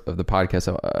part of the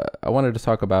podcast, I wanted to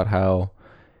talk about how,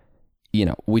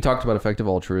 we talked about effective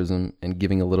altruism and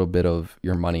giving a little bit of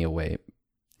your money away,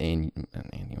 and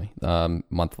anyway,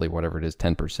 monthly, whatever it is,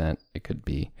 10% it could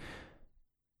be,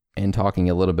 and talking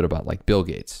a little bit about like Bill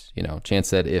Gates. Chance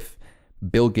said if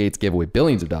Bill Gates gave away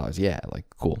billions of dollars, yeah, like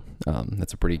cool,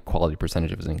 that's a pretty quality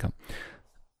percentage of his income.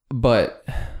 But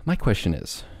my question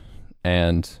is,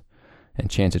 and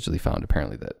Chance actually found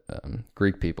apparently that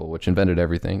Greek people, which invented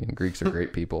everything, and Greeks are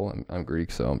great people. I'm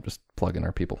Greek, so I'm just plugging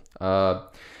our people.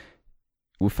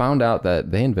 We found out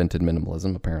that they invented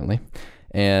minimalism, apparently.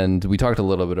 And we talked a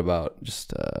little bit about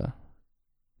just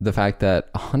the fact that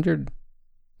 100,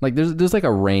 like there's like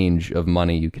a range of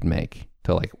money you could make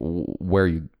to like where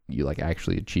you like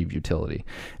actually achieve utility.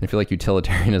 And I feel like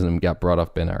utilitarianism got brought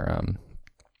up in our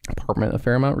apartment a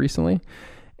fair amount recently.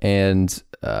 And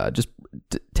just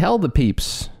tell the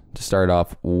peeps to start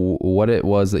off what it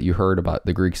was that you heard about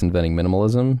the Greeks inventing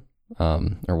minimalism.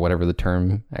 Or whatever the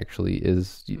term actually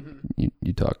is.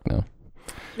 You talk now.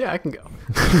 Yeah, I can go.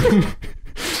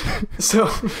 So,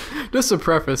 just a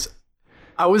preface,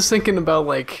 I was thinking about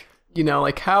like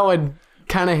how I'd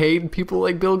kind of hate people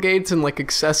like Bill Gates and like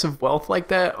excessive wealth like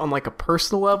that on like a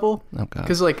personal level. Oh, God.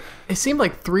 Because like it seemed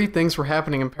like three things were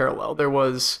happening in parallel. There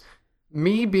was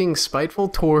me being spiteful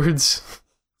towards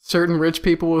certain rich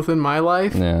people within my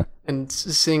life, and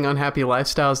seeing unhappy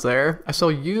lifestyles there. I saw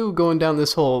you going down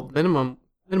this whole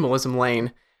minimalism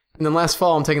lane. And then last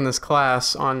fall, I'm taking this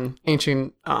class on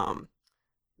ancient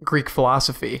Greek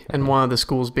philosophy, and one of the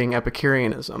schools being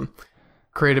Epicureanism,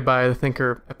 created by the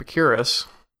thinker Epicurus,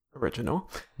 original.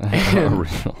 And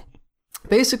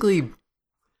basically,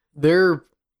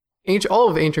 all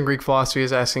of ancient Greek philosophy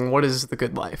is asking, what is the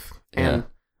good life? And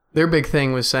their big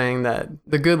thing was saying that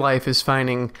the good life is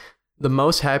finding the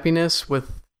most happiness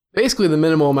with basically the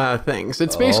minimal amount of things.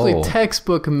 It's basically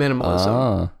textbook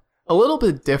minimalism. A little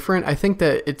bit different. I think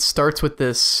that it starts with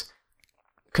this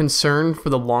concern for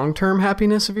the long-term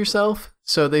happiness of yourself.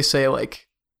 So they say like,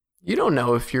 you don't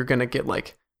know if you're going to get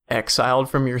like exiled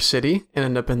from your city and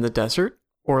end up in the desert,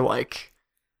 or like,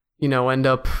 end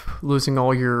up losing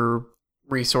all your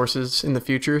resources in the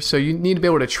future. So you need to be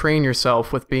able to train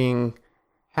yourself with being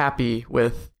happy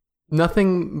with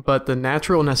nothing but the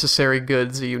natural necessary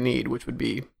goods that you need, which would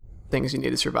be things you need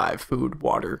to survive: food,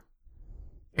 water,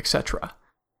 etc.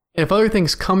 And if other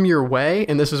things come your way,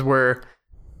 and this is where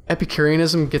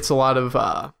Epicureanism gets a lot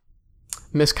of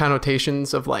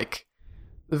misconnotations of like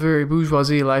the very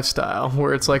bourgeoisie lifestyle,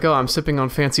 where it's like, oh, I'm sipping on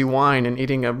fancy wine and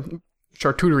eating a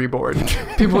charcuterie board.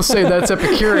 People say that's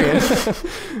Epicurean.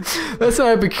 That's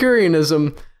not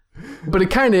Epicureanism. But it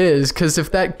kind of is, because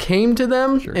if that came to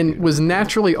them and was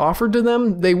naturally offered to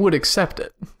them, they would accept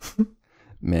it.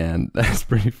 Man, that's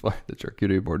pretty fun. The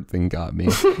charcuterie board thing got me.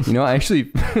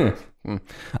 Actually,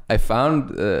 I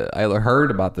found, I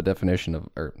heard about the definition of,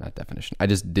 or not definition, I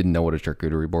just didn't know what a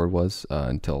charcuterie board was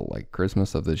until like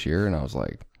Christmas of this year. And I was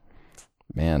like,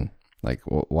 man, like,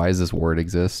 why does this word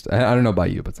exist? I don't know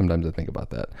about you, but sometimes I think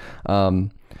about that.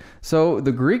 So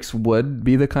the Greeks would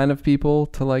be the kind of people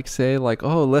to like say like,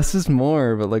 oh, less is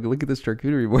more, but like, look at this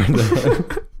charcuterie board.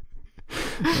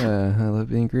 I love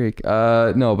being Greek.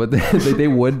 No, but they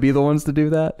would be the ones to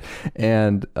do that.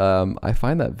 And I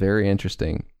find that very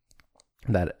interesting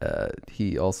that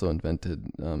he also invented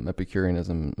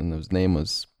Epicureanism, and his name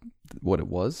was what it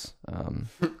was.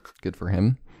 Good for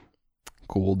him.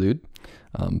 Cool dude.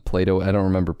 Plato, I don't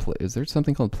remember. Is there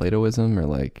something called Platoism or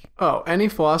like? Oh, any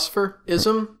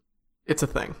philosopher-ism? It's a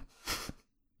thing.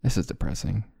 This is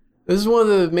depressing. This is one of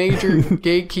the major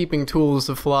gatekeeping tools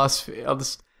of philosophy.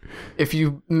 If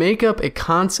you make up a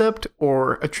concept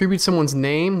or attribute someone's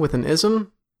name with an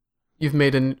ism, you've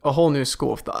made a whole new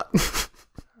school of thought.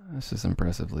 This is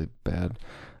impressively bad.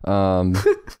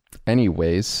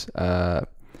 Anyways,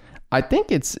 I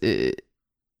think it's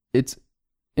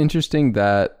interesting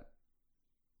that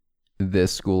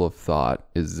this school of thought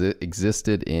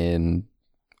existed in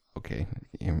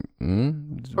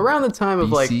around the time of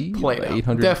BC, like Plato.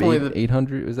 800, definitely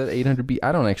 800. Was that 800 B?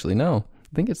 I don't actually know.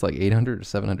 I think it's like 800 to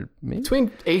 700, maybe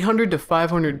between 800 to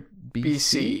 500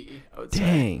 BC. I would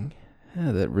Dang. Say.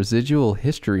 Yeah, that residual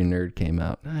history nerd came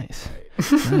out. Nice.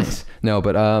 Nice. No,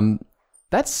 but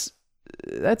that's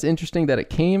interesting that it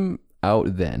came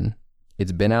out then.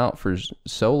 It's been out for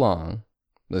so long,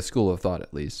 the school of thought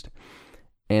at least.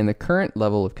 And the current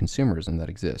level of consumerism that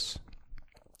exists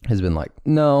has been like,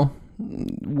 no,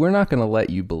 we're not going to let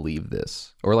you believe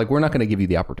this, or like we're not going to give you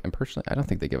the opportunity. And personally, I don't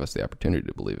think they give us the opportunity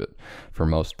to believe it for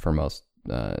most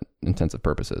intensive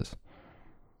purposes.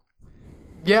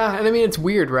 Yeah, and I mean, it's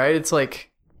weird, right? It's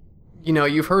like,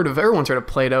 everyone's heard of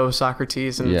Plato,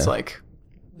 Socrates, and it's like,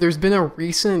 there's been a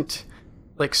recent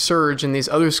like surge in these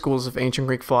other schools of ancient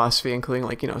Greek philosophy, including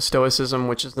like, Stoicism,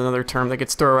 which is another term that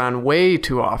gets thrown around way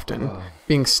too often.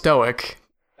 Being Stoic,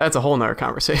 that's a whole nother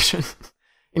conversation.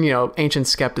 And, ancient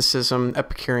skepticism,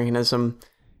 Epicureanism.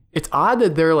 It's odd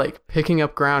that they're like picking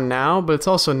up ground now, but it's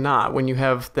also not when you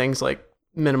have things like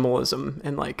minimalism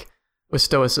and like with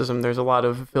Stoicism, there's a lot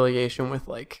of affiliation with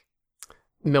like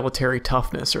military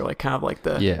toughness or like kind of like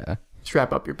the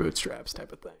strap up your bootstraps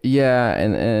type of thing. Yeah,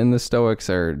 and the Stoics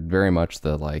are very much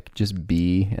the like just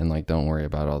be and like don't worry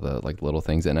about all the like little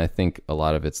things. And I think a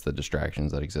lot of it's the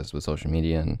distractions that exist with social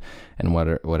media and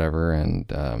whatever. And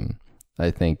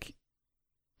I think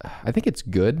it's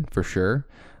good for sure.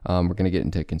 We're gonna get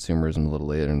into consumerism a little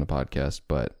later in the podcast,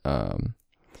 but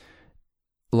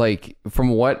like from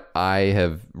what I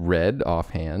have read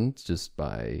offhand, just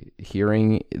by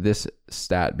hearing this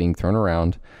stat being thrown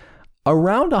around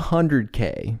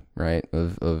 100K, right,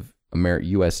 of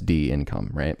USD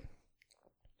income, right,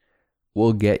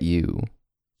 will get you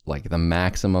like the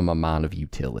maximum amount of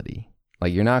utility.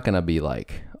 Like you're not gonna be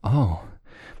like, oh,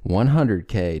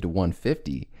 100K to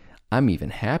 150. I'm even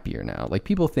happier now. Like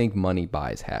people think money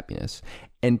buys happiness,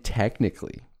 and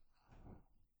technically,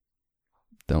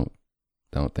 don't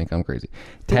think I'm crazy.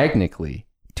 Technically,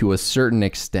 to a certain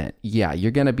extent, yeah,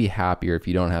 you're gonna be happier if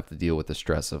you don't have to deal with the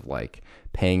stress of like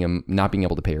paying them, not being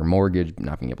able to pay your mortgage,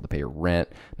 not being able to pay your rent,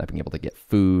 not being able to get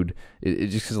food. It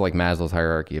just is like Maslow's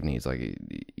hierarchy of needs. Like,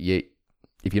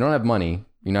 if you don't have money,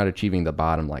 you're not achieving the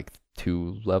bottom like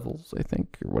 2 levels, I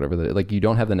think, or whatever. Like you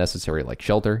don't have the necessary like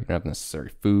shelter, you don't have the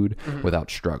necessary food without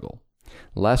struggle.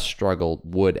 Less struggle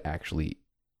would actually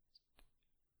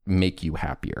make you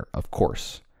happier, of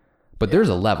course. But there's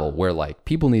a level where like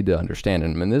people need to understand,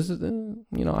 and this is,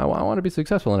 I want to be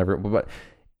successful and everything, but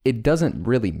it doesn't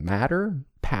really matter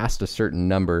past a certain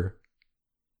number.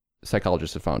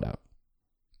 Psychologists have found out,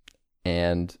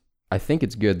 and I think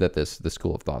it's good that the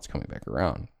school of thought's coming back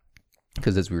around,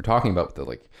 because as we were talking about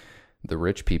the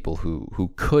rich people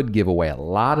who could give away a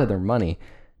lot of their money,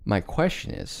 my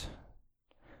question is,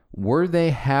 were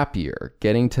they happier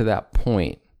getting to that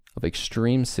point of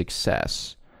extreme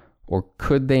success? Or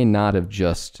could they not have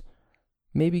just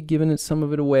maybe given some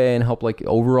of it away and helped like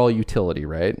overall utility,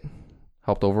 right?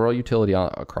 Helped overall utility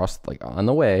across like on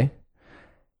the way,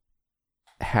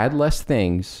 had less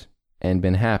things and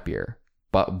been happier,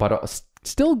 but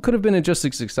still could have been just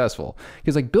as successful.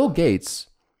 Because like Bill Gates,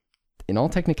 in all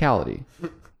technicality,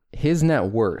 his net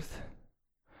worth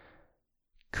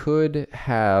could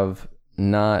have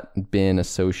not been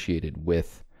associated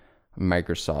with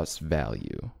Microsoft's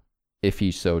value, if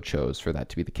he so chose for that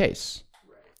to be the case.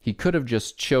 He could have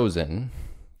just chosen,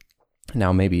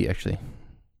 now maybe actually,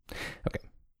 okay.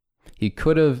 He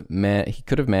could have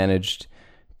managed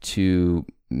to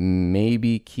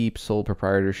maybe keep sole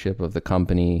proprietorship of the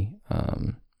company,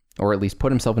 or at least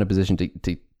put himself in a position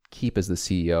to keep as the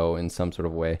CEO in some sort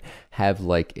of way, have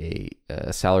like a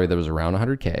salary that was around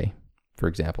 100K, for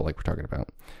example, like we're talking about,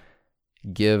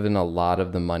 given a lot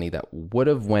of the money that would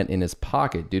have went in his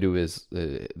pocket due to his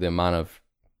the amount of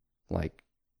like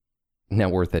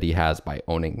net worth that he has by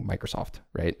owning Microsoft,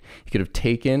 right? He could have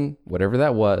taken whatever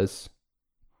that was,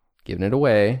 given it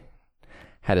away,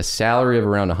 had a salary of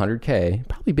around 100K,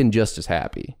 probably been just as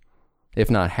happy, if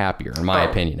not happier, in my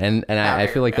opinion. And I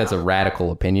feel like that's a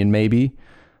radical opinion, maybe,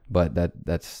 but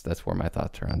that's where my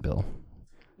thoughts are on Bill.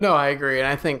 No, I agree, and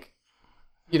I think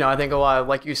I think a lot of,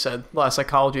 like you said, a lot of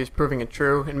psychology is proving it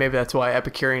true, and maybe that's why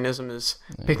Epicureanism is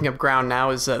picking up ground now,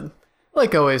 is that,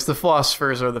 like always, the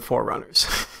philosophers are the forerunners.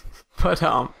 But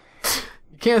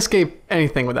you can't escape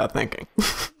anything without thinking.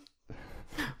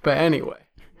 But anyway,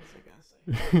 what was I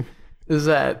gonna say? Is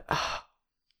that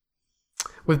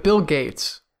with Bill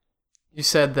Gates, you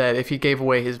said that if he gave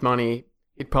away his money,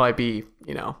 he'd probably be,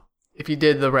 if he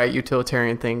did the right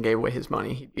utilitarian thing, gave away his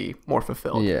money, he'd be more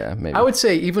fulfilled. Yeah, maybe. I would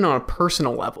say even on a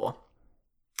personal level,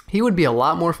 he would be a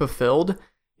lot more fulfilled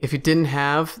if he didn't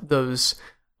have those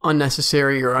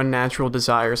unnecessary or unnatural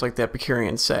desires like the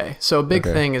Epicureans say. So a big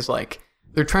thing is like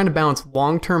they're trying to balance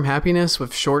long-term happiness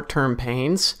with short-term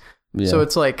pains. Yeah. So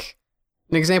it's like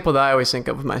an example that I always think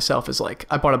of myself is like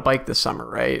I bought a bike this summer,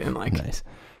 right? And like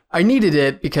I needed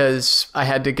it because I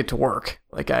had to get to work.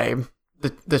 Like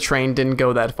the train didn't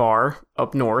go that far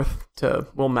up north to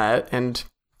Wilmette, and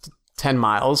 10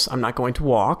 miles I'm not going to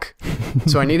walk.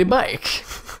 So I need a bike.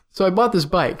 So I bought this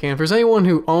bike. And if there's anyone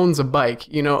who owns a bike,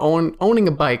 owning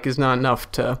a bike is not enough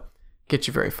to get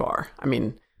you very far. I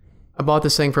mean, I bought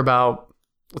this thing for about,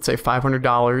 let's say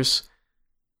 $500.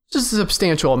 just a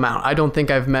substantial amount. I don't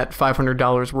think I've met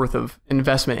 $500 worth of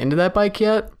investment into that bike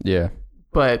yet. Yeah.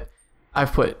 But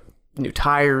I've put new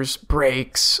tires,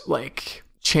 brakes, like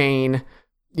chain,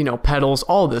 pedals,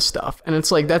 all this stuff. And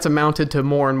it's like, that's amounted to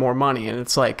more and more money. And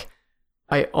it's like,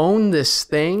 I own this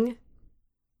thing,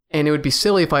 and it would be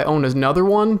silly if I owned another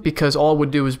one, because all it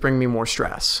would do is bring me more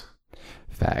stress.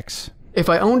 Facts. If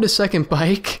I owned a second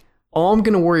bike, all I'm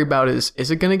going to worry about is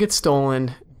it going to get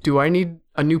stolen? Do I need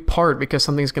a new part because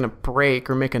something's going to break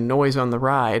or make a noise on the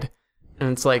ride? And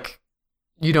it's like,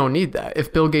 you don't need that.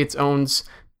 If Bill Gates owns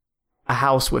a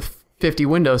house with 50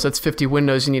 windows, that's 50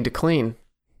 windows you need to clean.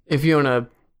 If you own a,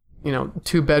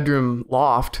 2-bedroom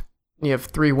loft and you have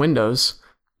 3 windows,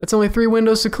 that's only 3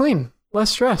 windows to clean.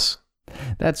 Less stress.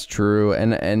 That's true.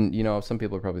 And some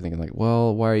people are probably thinking like,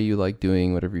 well, why are you like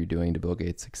doing whatever you're doing to Bill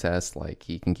Gates' success? Like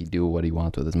he can do what he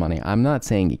wants with his money. I'm not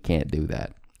saying he can't do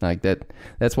that. Like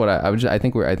that's what I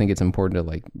think it's important to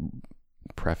like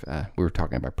we were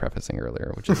talking about prefacing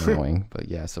earlier, which is annoying, but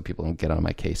yeah, so people don't get on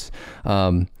my case.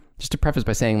 Just to preface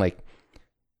by saying like,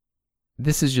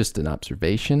 this is just an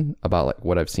observation about like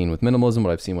what I've seen with minimalism,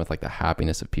 what I've seen with like the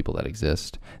happiness of people that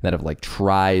exist that have like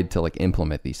tried to like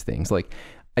implement these things. Like,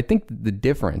 I think the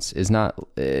difference is not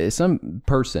some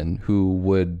person who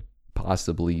would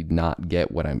possibly not get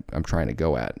what I'm trying to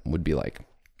go at would be like,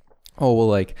 oh, well,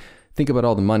 like, think about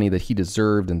all the money that he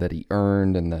deserved and that he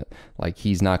earned and that like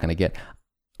he's not going to get.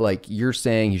 Like you're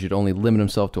saying he should only limit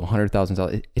himself to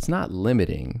 $100,000. It's not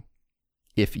limiting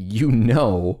if you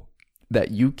know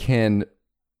that you can,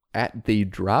 at the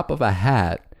drop of a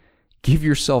hat, give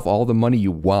yourself all the money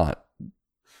you want.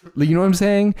 You know what I'm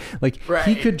saying? Like right.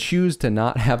 He could choose to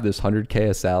not have this $100K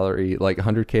a salary, like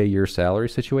 $100K a year salary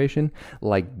situation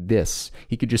like this.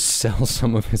 He could just sell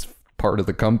some of his part of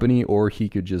the company, or he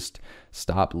could just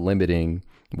stop limiting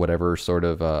whatever sort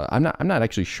of I'm not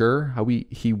actually sure how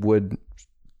he would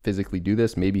physically do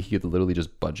this. Maybe he could literally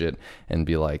just budget and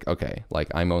be like, okay, like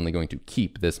I'm only going to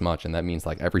keep this much, and that means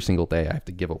like every single day I have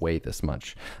to give away this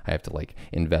much. I have to like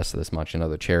invest this much in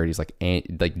other charities, like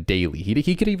daily.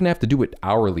 He could even have to do it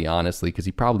hourly, honestly, because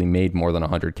he probably made more than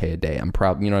 $100K a day. I'm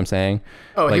proud, you know what I'm saying?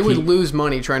 Oh, like, he would lose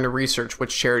money trying to research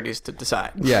which charities to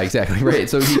decide. Yeah, exactly, right.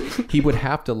 So he would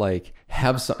have to like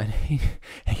have some. Hey,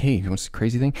 you know what's the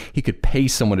crazy thing? He could pay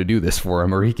someone to do this for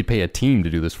him, or he could pay a team to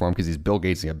do this for him because he's Bill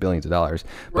Gates and got billions of dollars.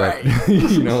 But, right.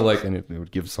 Like, and it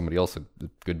would give somebody else a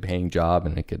good paying job,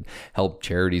 and it could help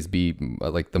charities be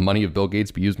like the money of Bill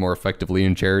Gates be used more effectively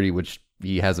in charity, which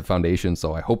he has a foundation.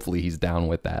 So hopefully he's down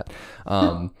with that.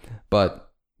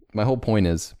 But my whole point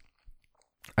is,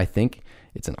 I think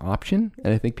it's an option,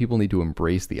 and I think people need to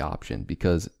embrace the option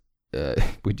because,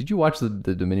 did you watch the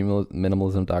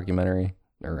minimalism documentary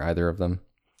or either of them?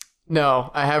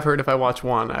 No, I have heard if I watch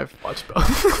one, I've watched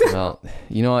both. Well,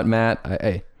 you know what,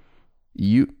 Matt?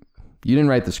 You didn't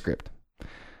write the script.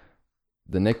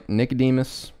 The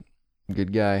Nicodemus,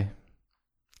 good guy.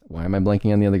 Why am I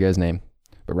blanking on the other guy's name?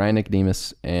 But Ryan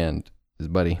Nicodemus and his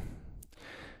buddy.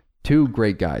 2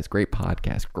 great guys, great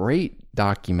podcasts, great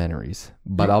documentaries.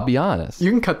 But I'll be honest. You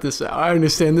can cut this out. I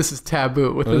understand this is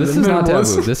taboo. This is not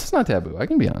taboo. This is not taboo. I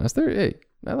can be honest. I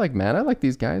like Matt. I like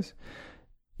these guys.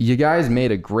 You guys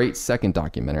made a great second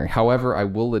documentary. However, I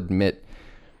will admit,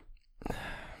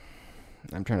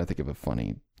 I'm trying to think of a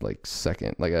funny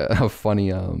second, like a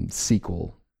funny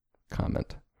sequel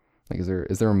comment. Like,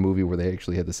 is there a movie where they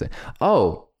actually had to say,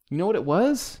 oh, you know what it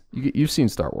was? You've seen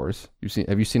Star Wars.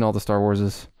 Have you seen all the Star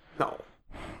Warses? No.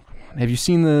 Have you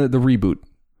seen the reboot?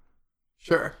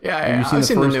 Sure. Yeah. I've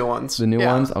seen the new ones. The new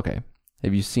ones? Okay.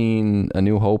 Have you seen A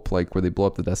New Hope, like where they blow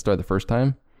up the Death Star the first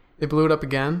time? They blew it up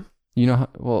again? You know,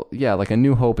 well, yeah, like A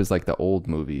New Hope is like the old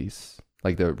movies,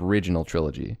 like the original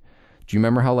trilogy. Do you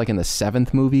remember how like in the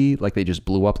 7th movie, like they just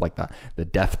blew up like the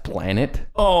Death Planet?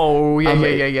 Oh, yeah.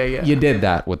 You did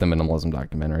that with the minimalism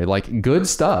documentary. Like, good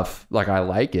stuff. Like, I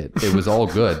like it. It was all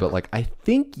good. But like, I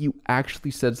think you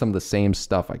actually said some of the same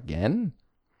stuff again.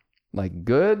 Like,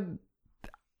 good.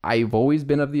 I've always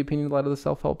been of the opinion a lot of the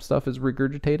self-help stuff is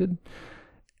regurgitated.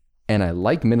 And I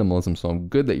like minimalism, so I'm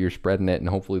good that you're spreading it, and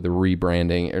hopefully the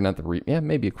rebranding, or not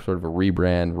maybe sort of a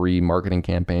rebrand, remarketing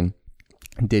campaign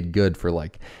did good for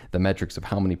like the metrics of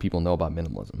how many people know about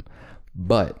minimalism.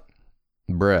 But,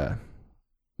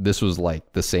 this was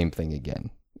like the same thing again.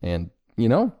 And,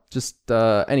 just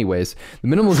anyways, the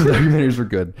minimalism documentaries were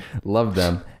good. Loved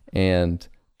them. And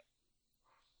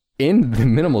in the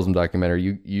minimalism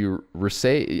documentary, you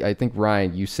say, I think,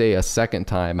 Ryan, you say a second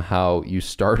time how you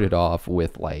started off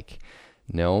with like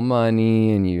no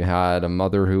money, and you had a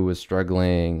mother who was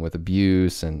struggling with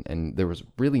abuse, and there was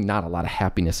really not a lot of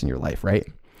happiness in your life, right?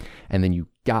 and then you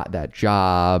got that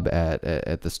job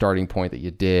at the starting point that you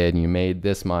did, and you made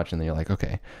this much, and then you're like,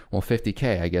 okay, well,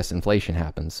 50K, I guess inflation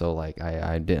happens, so like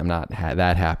I'm not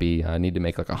that happy. I need to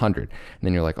make like 100, and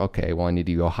then you're like, okay, well, I need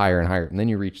to go higher and higher, and then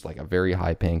you reach like a very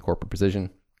high paying corporate position,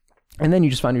 and then you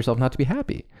just find yourself not to be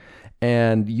happy.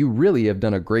 And you really have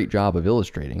done a great job of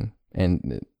illustrating,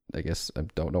 and I guess I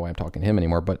don't know why I'm talking to him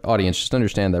anymore, but audience, just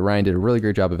understand that Ryan did a really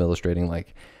great job of illustrating,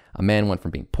 like, a man went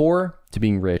from being poor to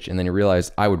being rich, and then he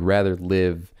realized, I would rather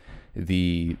live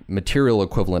the material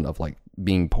equivalent of like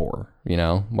being poor, you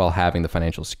know, while having the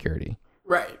financial security.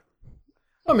 Right.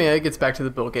 I mean, it gets back to the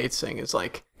Bill Gates thing. It's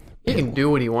like, he can do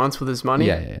what he wants with his money.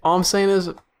 Yeah. All I'm saying is,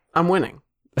 I'm winning.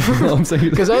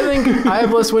 Because I think I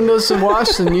have less windows to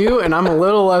wash than you, and I'm a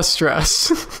little less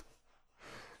stressed.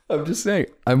 I'm just saying,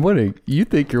 I'm winning. You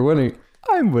think you're winning.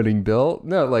 I'm winning, Bill.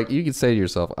 No, like, you can say to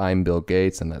yourself, I'm Bill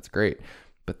Gates, and that's great.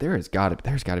 But there's got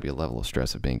to be a level of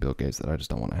stress of being Bill Gates that I just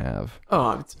don't want to have.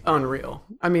 Oh, it's unreal.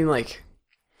 I mean, like,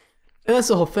 and that's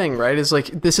the whole thing, right? Is like,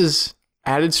 this is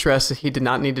added stress that he did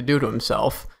not need to do to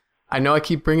himself. I know I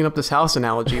keep bringing up this house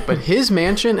analogy, but his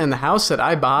mansion and the house that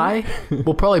I buy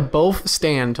will probably both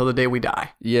stand until the day we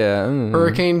die. Yeah.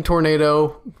 Hurricane,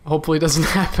 tornado, hopefully doesn't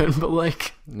happen, but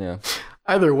like, yeah.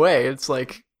 Either way, it's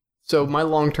like, so my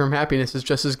long-term happiness is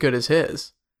just as good as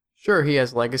his. Sure, he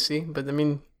has legacy, but I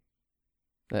mean,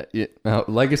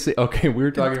 legacy. Okay, we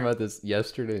were talking about this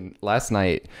last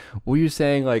night. Were you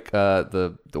saying like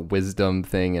the wisdom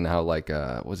thing and how like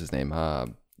what's his name?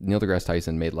 Neil deGrasse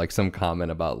Tyson made like some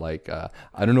comment about like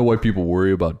I don't know why people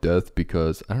worry about death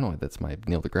because I don't know. That's my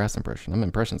Neil deGrasse impression. I'm an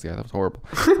impressions guy. That was horrible.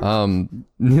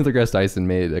 Neil deGrasse Tyson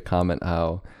made a comment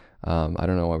how I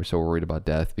don't know why we're so worried about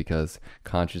death because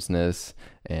consciousness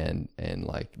and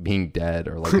like being dead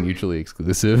are like mutually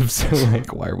exclusive. So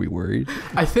like, why are we worried?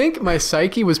 I think my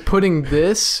psyche was putting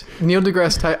this Neil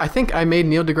deGrasse Tyson. I think I made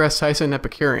Neil deGrasse Tyson an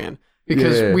Epicurean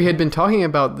because we had been talking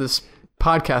about this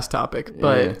podcast topic,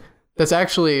 but that's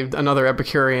actually another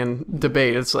Epicurean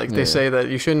debate. It's like they say that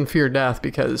you shouldn't fear death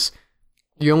because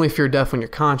you only fear death when you're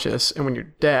conscious, and when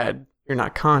you're dead, you're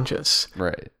not conscious.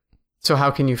 Right. So how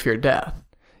can you fear death?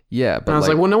 Yeah, but and I was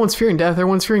like, well, no one's fearing death.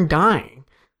 Everyone's fearing dying.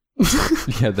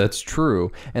 Yeah, that's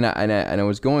true. And I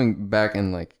was going back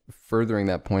and like furthering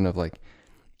that point of like,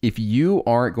 if you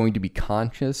aren't going to be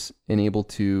conscious and able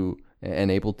to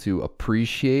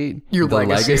appreciate your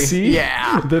legacy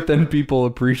that then people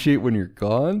appreciate when you're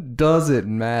gone, doesn't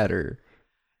matter.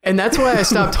 And that's why I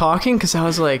stopped talking, because I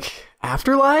was like,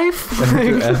 afterlife?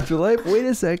 Afterlife? Wait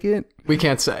a second. We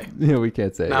can't say. Yeah, we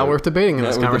can't say. Not worth debating in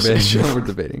this conversation. Not worth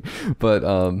debating. But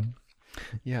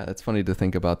yeah, it's funny to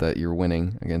think about that you're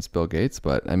winning against Bill Gates.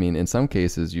 But I mean, in some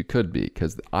cases you could be,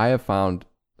 because I have found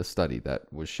a study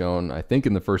that was shown, I think,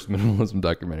 in the first minimalism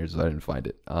documentaries. I didn't find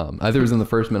it. Either it was in the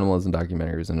first minimalism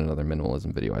documentary or it was in another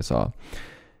minimalism video I saw.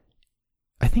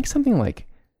 I think something like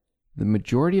the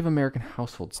majority of American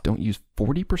households don't use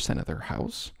 40% of their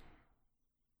house.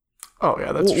 Oh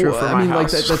yeah, that's true for my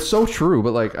house. Like that's so true.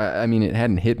 But like, I mean, it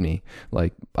hadn't hit me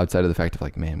like outside of the fact of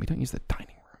like, man, we don't use the dining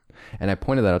room. And I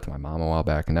pointed that out to my mom a while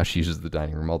back, and now she uses the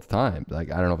dining room all the time. Like,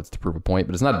 I don't know if it's to prove a point,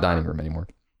 but it's not a dining room anymore.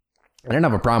 I didn't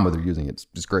have a problem with her using it. It's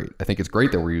just great. I think it's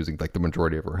great that we're using like the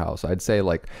majority of her house. I'd say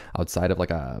like outside of like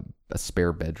a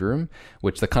spare bedroom,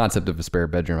 which the concept of a spare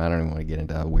bedroom, I don't even want to get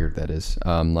into how weird that is.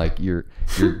 Like you're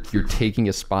taking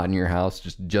a spot in your house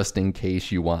just in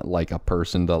case you want like a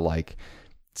person to like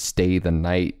stay the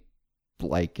night,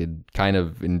 like and kind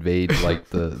of invade like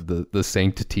the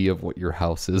sanctity of what your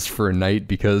house is for a night,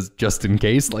 because just in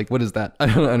case, like, what is that? I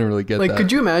don't really get like, that.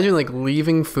 Could you imagine like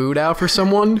leaving food out for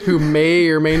someone who may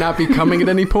or may not be coming at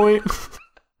any point?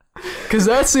 Because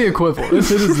that's the equivalent.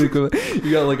 It is the equivalent.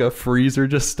 You got like a freezer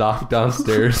just stocked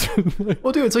downstairs.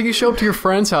 Well, dude, it's like you show up to your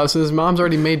friend's house and his mom's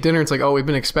already made dinner. It's like, oh, we've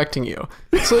been expecting you.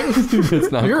 It's like,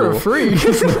 it's not you're cool. a freak.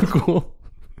 It's not cool.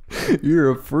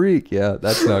 You're a freak. Yeah,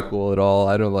 that's not cool at all.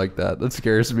 I don't like that. That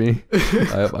scares me.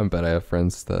 I bet I have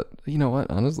friends that, you know what,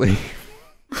 honestly.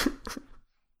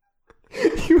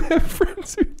 You have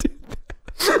friends who did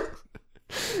that.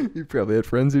 You probably had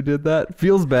friends who did that.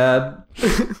 Feels bad.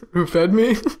 Who fed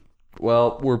me?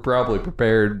 Well, we're probably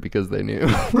prepared because they knew.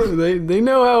 They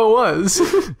know how it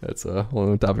was. That's a whole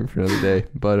other topic for another day.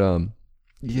 But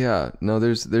yeah, no,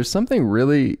 there's something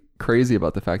really crazy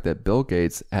about the fact that Bill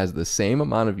Gates has the same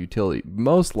amount of utility,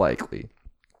 most likely,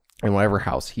 in whatever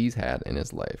house he's had in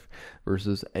his life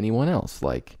versus anyone else.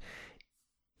 Like,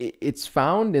 it's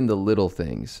found in the little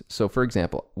things. So, for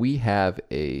example, we have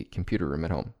a computer room at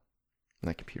home.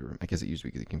 Not computer room. I guess it used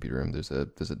to be the computer room. There's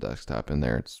a desktop in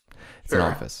there. It's an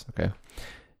office. Okay.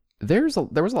 there was a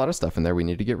lot of stuff in there we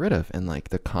need to get rid of. And like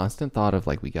the constant thought of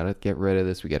like, we got to get rid of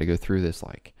this. We got to go through this,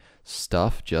 like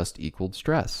stuff just equaled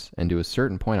stress. And to a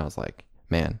certain point, I was like,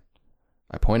 man,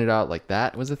 I pointed out like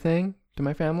that was a thing to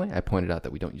my family. I pointed out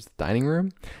that we don't use the dining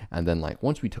room. And then like,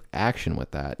 once we took action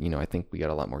with that, you know, I think we got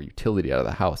a lot more utility out of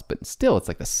the house, but still it's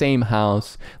like the same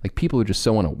house. Like people are just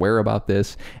so unaware about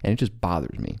this. And it just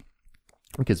bothers me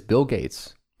because Bill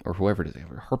Gates or whoever it is,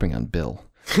 we're harping on Bill.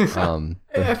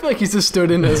 I feel like he's just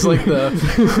stood in as like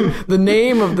the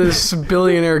name of this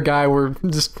billionaire guy we're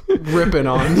just ripping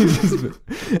on.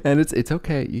 And it's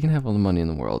okay. You can have all the money in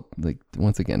the world. Like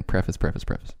once again, preface.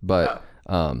 But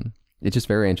it's just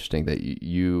very interesting that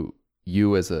you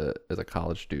as a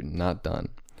college student, not done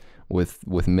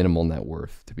with minimal net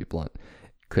worth, to be blunt,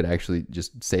 could actually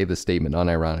just say the statement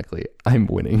unironically, I'm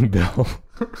winning, Bill.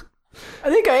 I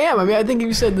think I am. I mean, I think if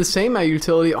you said the same amount of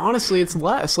utility, honestly, it's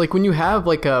less. Like when you have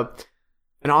like an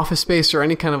office space or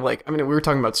any kind of like, I mean, we were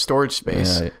talking about storage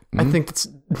space. Yeah, I think it's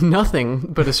nothing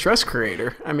but a stress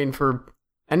creator. I mean, for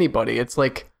anybody, it's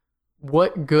like,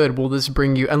 what good will this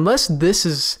bring you? Unless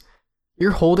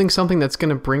you're holding something that's going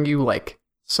to bring you like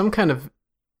some kind of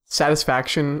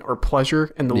satisfaction or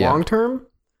pleasure in the long term,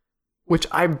 which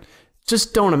I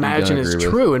just don't imagine is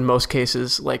true in most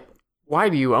cases. Like, why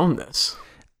do you own this?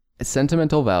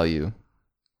 Sentimental value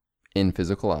in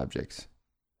physical objects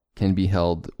can be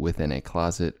held within a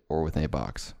closet or within a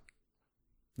box.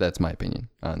 That's my opinion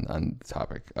on the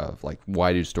topic of like,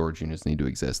 why do storage units need to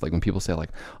exist? Like when people say like,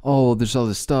 oh, there's all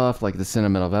this stuff, like the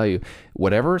sentimental value,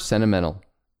 whatever sentimental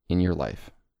in your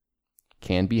life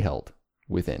can be held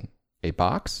within a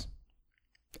box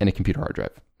and a computer hard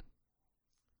drive.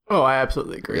 Oh, I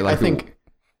absolutely agree. Like, I think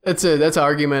that's an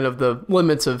argument of the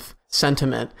limits of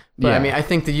sentiment. But yeah. I mean, I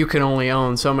think that you can only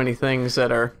own so many things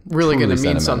that are really going to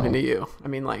mean something to you. I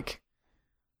mean, like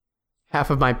half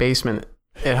of my basement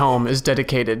at home is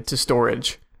dedicated to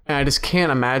storage. And I just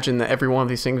can't imagine that every one of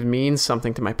these things means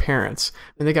something to my parents.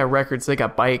 And they got records, they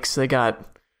got bikes, they got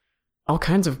all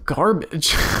kinds of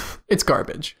garbage. It's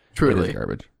garbage, truly. It is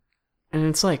garbage. And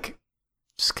it's like,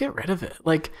 just get rid of it.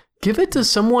 Like, give it to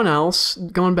someone else,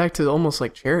 going back to almost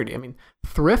like charity. I mean,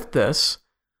 thrift this,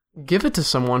 give it to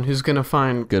someone who's going to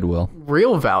find goodwill,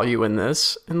 real value in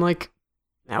this. And like,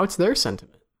 now it's their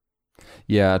sentiment.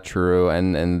 Yeah, true.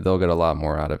 And they'll get a lot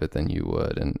more out of it than you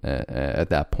would. And at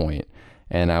that point.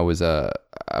 And I was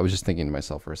just thinking to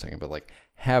myself for a second, but like,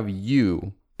 have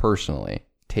you personally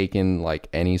taken like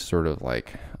any sort of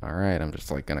like, all right, I'm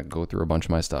just like gonna go through a bunch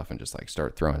of my stuff and just like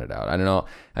start throwing it out? I don't know.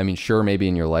 I mean, sure, maybe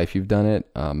in your life you've done it.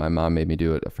 My mom made me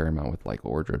do it a fair amount with like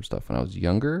wardrobe stuff when I was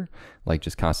younger, like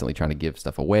just constantly trying to give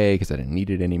stuff away because I didn't need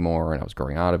it anymore and I was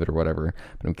growing out of it or whatever.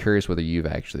 But I'm curious whether you've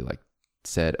actually like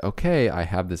said, okay, I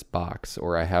have this box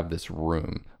or I have this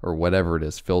room or whatever it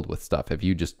is filled with stuff. Have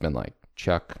you just been like,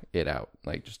 chuck it out,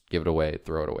 like just give it away,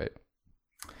 throw it away?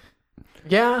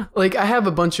 Yeah, like I have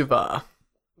a bunch of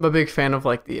I'm a big fan of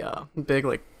like the big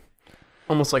like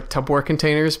almost like Tupperware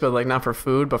containers, but like not for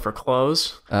food but for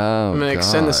clothes. I'm gonna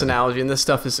extend this analogy, and this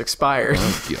stuff is expired.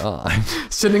 Oh god.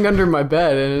 Sitting under my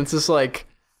bed, and it's just like,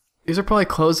 these are probably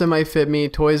clothes that might fit me,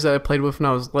 toys that I played with when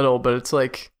I was little, but it's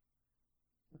like,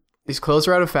 these clothes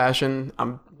are out of fashion.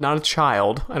 I'm not a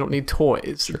child. I don't need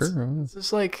toys. Sure. It's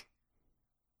just like,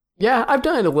 yeah, I've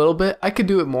done it a little bit. I could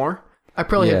do it more. I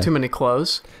probably have too many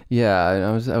clothes. Yeah,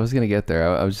 I was gonna get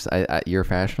there. You're a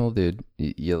fashionable dude.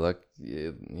 You look,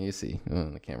 you see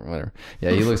on the camera, whatever.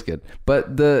 Yeah, he looks good.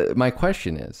 But my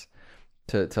question is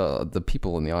to the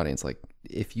people in the audience, like,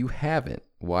 if you haven't,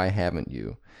 why haven't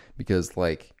you? Because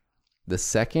like the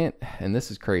second, and this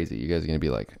is crazy, you guys are gonna be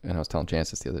like, and I was telling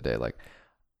Chance this the other day, like,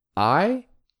 I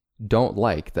don't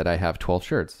like that I have 12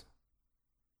 shirts.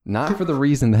 Not for the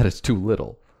reason that it's too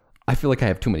little. I feel like I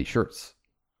have too many shirts.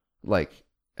 Like,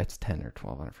 it's 10 or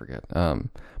 12, I forget.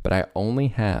 But I only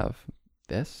have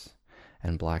this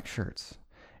and black shirts.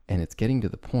 And it's getting to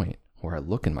the point where I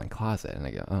look in my closet and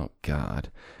I go, oh God.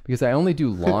 Because I only do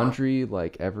laundry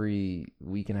like every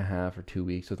week and a half or 2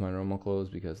 weeks with my normal clothes,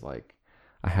 because like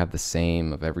I have the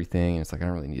same of everything. And it's like, I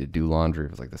don't really need to do laundry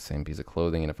if it's like the same piece of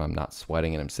clothing. And if I'm not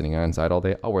sweating and I'm sitting inside all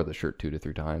day, I'll wear the shirt 2 to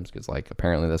 3 times. Because like,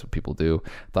 apparently that's what people do.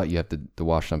 Thought you have to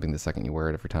wash something the second you wear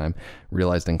it every time.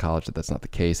 Realized in college that that's not the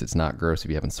case. It's not gross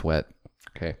if you haven't sweat.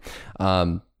 Okay.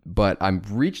 But I'm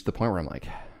reached the point where I'm like,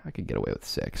 I could get away with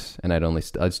 6. And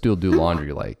I'd still do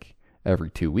laundry like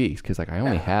every 2 weeks. Cause like I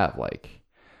only have like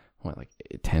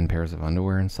 10 pairs of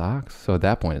underwear and socks. So at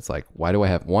that point, it's like, why do I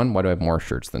have more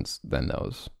shirts than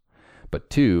those? But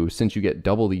 2, since you get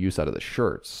double the use out of the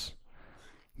shirts,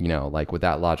 you know, like with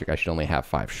that logic, I should only have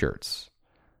 5 shirts.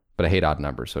 But I hate odd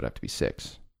numbers, so it'd have to be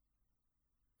 6.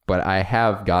 But I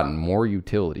have gotten more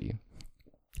utility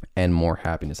and more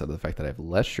happiness out of the fact that I have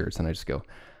less shirts, and I just go,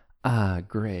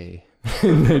 gray.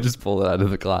 And I just pull it out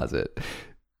of the closet.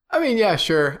 I mean, yeah,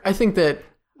 sure. I think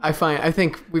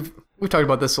we've talked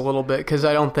about this a little bit, because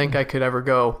I don't think I could ever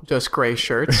go just gray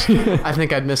shirts. I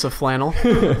think I'd miss a flannel.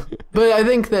 But I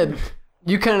think that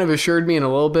you kind of assured me in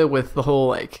a little bit with the whole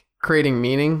like creating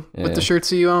meaning with the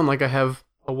shirts that you own. Like I have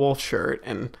a wolf shirt,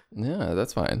 and yeah,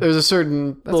 that's fine. There's a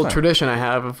certain little tradition I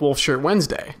have of Wolf Shirt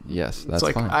Wednesday. Yes, that's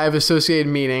fine. I have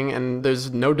associated meaning, and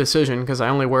there's no decision because I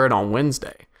only wear it on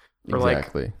Wednesday. Or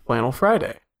exactly. Like flannel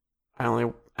Friday.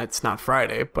 It's not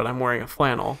Friday, but I'm wearing a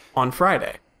flannel on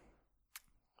Friday.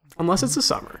 Unless it's the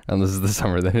summer. Unless it's the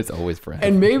summer, then it's always Friday.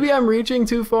 And maybe I'm reaching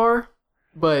too far,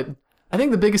 but I think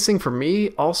the biggest thing for me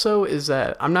also is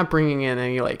that I'm not bringing in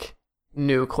any like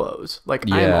new clothes. Like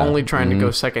I'm only trying to go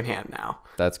secondhand now.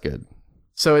 That's good.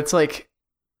 So it's like,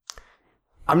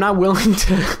 I'm not willing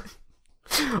to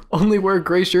only wear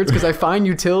gray shirts because I find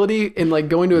utility in like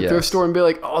going to a thrift store and be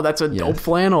like, oh, that's a dope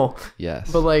flannel.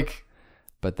 Yes.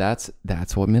 But that's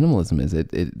what minimalism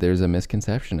is. There's a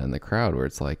misconception in the crowd where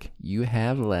it's like, you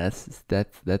have less.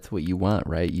 That's what you want,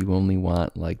 right? You only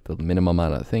want like the minimum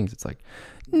amount of things. It's like,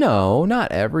 no,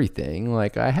 not everything.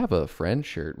 Like I have a friend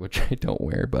shirt, which I don't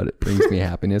wear, but it brings me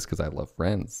happiness because I love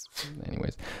friends.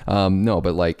 Anyways, no,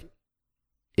 but like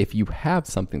if you have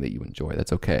something that you enjoy,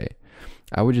 that's okay.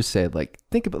 I would just say like,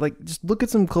 think about like, just look at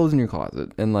some clothes in your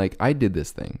closet. And like, I did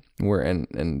this thing where, and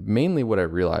mainly what I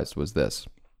realized was this,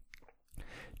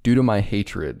 due to my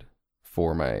hatred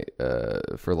for my,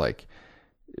 for like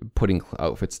putting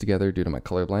outfits together due to my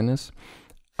colorblindness,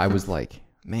 I was like,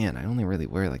 man, I only really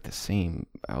wear like the same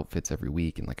outfits every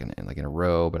week and like in a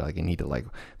row, but like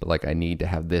I need to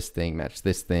have this thing match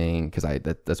this thing because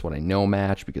that's what I know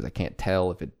match, because I can't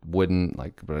tell if it wouldn't,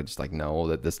 like, but I just like know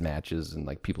that this matches, and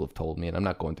like people have told me, and I'm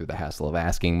not going through the hassle of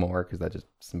asking more because that's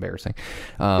just embarrassing.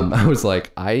 I was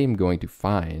like, I am going to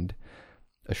find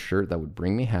a shirt that would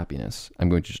bring me happiness. I'm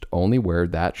going to just only wear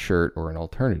that shirt or an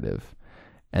alternative,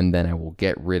 and then I will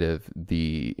get rid of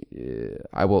the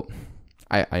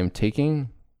I'm taking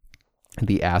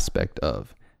the aspect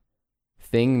of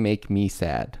thing make me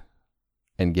sad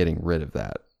and getting rid of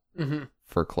that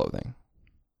for clothing.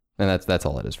 And that's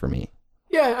all it is for me.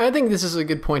 Yeah, I think this is a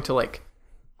good point to like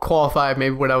qualify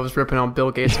maybe what I was ripping on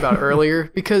Bill Gates about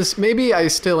earlier, because maybe I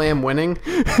still am winning,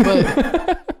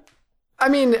 but I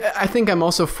mean, I think I'm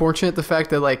also fortunate the fact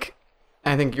that like,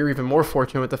 I think you're even more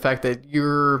fortunate with the fact that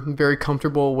you're very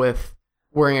comfortable with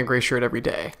wearing a gray shirt every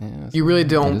day. Yeah, you really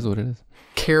don't. It is what it is.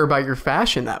 Care about your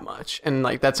fashion that much, and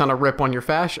like that's not a rip on your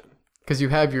fashion because you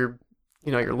have your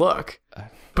look,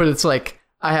 but it's like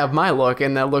I have my look,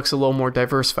 and that looks a little more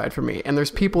diversified for me, and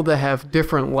there's people that have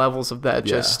different levels of that.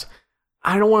 Just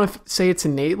I don't want to say it's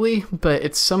innately, but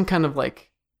it's some kind of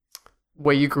like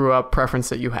way you grew up, preference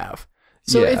that you have.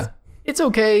 So it's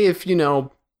okay if you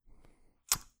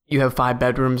have 5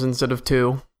 bedrooms instead of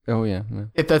 2. Oh yeah.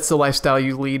 If that's the lifestyle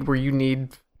you lead, where you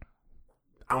need,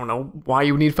 I don't know why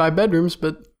you need 5 bedrooms,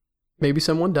 but maybe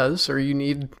someone does, or you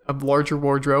need a larger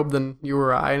wardrobe than you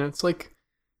or I. And it's like,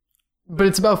 but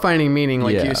it's about finding meaning,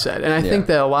 like you said. And I think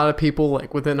that a lot of people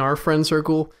like within our friend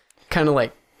circle kind of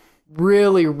like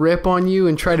really rip on you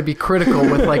and try to be critical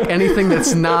with like anything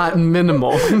that's not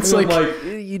minimal. It's like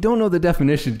you don't know the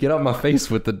definition. Get out my face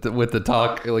with the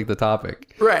talk, like the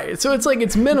topic. Right. So it's like,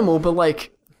 it's minimal, but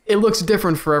like it looks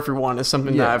different for everyone is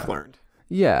something that I've learned.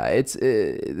 Yeah,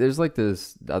 there's like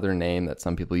this other name that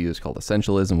some people use called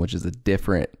essentialism, which is a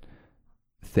different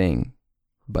thing,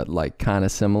 but like kind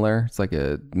of similar. It's like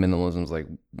minimalism's like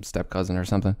step cousin or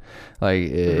something.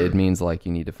 Like it means like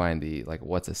you need to find the like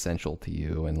what's essential to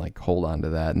you and like hold on to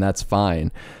that, and that's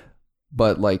fine.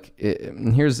 But like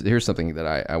here's something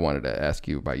that I wanted to ask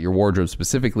you about your wardrobe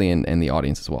specifically, and the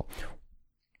audience as well.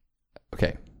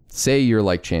 Okay, say you're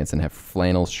like Chance and have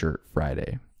flannel shirt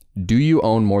Friday. Do you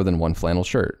own more than one flannel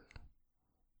shirt?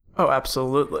 Oh,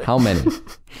 absolutely. How many?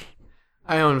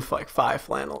 I own like 5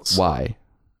 flannels. Why?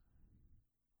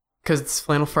 Because it's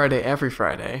Flannel Friday every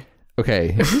Friday.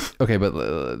 Okay. Okay, but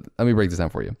let me break this down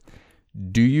for you.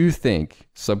 Do you think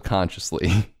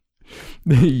subconsciously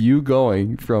you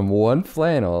going from one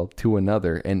flannel to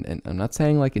another, and I'm not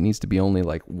saying like it needs to be only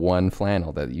like one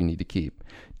flannel that you need to keep.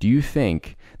 Do you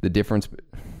think the difference,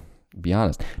 be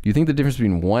honest, do you think the difference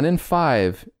between 1 and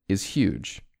 5 is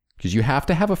huge? Because you have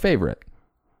to have a favorite.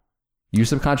 You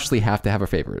subconsciously have to have a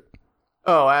favorite.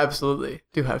 Oh, I absolutely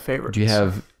do have favorites. Do you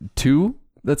have 2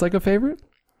 that's like a favorite?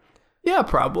 Yeah,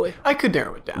 probably. I could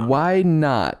narrow it down. Why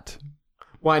not?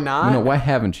 Why not? No, why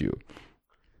haven't you?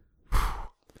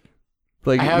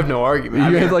 Like, I have no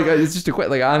argument. You have like it's just a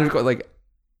question. Like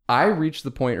I reached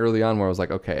the point early on where I was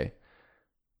like, okay,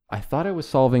 I thought I was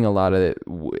solving a lot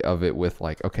of it with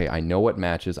like, okay, I know what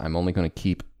matches. I'm only going to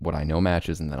keep what I know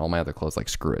matches, and then all my other clothes, like,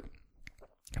 screw it.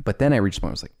 But then I reached the point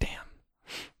where I was like, damn,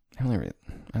 I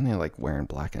only like wearing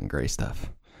black and gray stuff.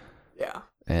 Yeah.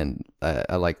 And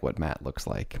I like what Matt looks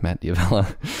like, Matt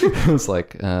Diavella. I was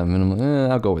like,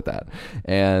 I'll go with that.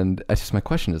 And I just, my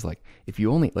question is like, if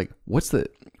you only like, what's the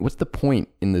point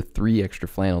in the 3 extra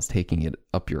flannels taking it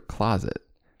up your closet?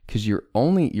 Because you're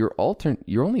only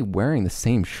wearing the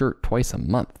same shirt twice a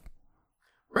month.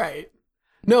 Right.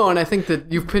 No, and I think that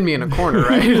you've pinned me in a corner,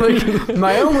 right? Like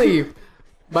my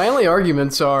only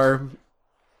arguments are,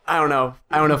 I don't know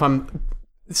if I'm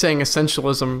saying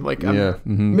essentialism, like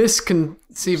I'm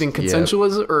misconceiving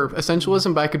consensualism or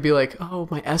essentialism, but I could be like, oh,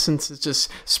 my essence is just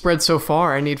spread so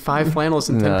far. I need 5 flannels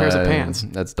and 10 pairs of pants.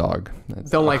 That's dog.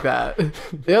 Don't like that.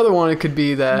 The other one, it could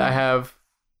be that I have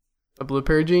a blue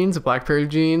pair of jeans, a black pair of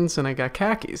jeans, and I got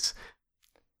khakis.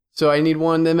 So I need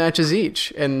one that matches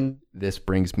each. And this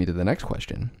brings me to the next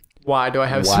question. Why do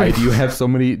you have so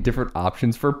many different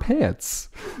options for pants?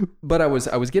 But I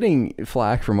was getting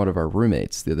flack from one of our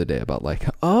roommates the other day about like,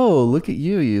 oh, look at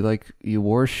you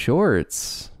wore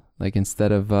shorts like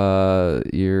instead of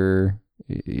your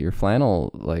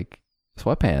flannel like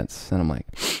sweatpants. And I'm like,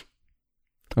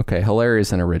 okay,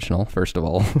 hilarious and original, first of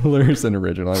all. Hilarious and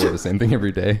original. I wear the same thing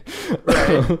every day.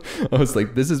 Right. I was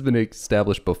like, this has been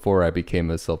established before I became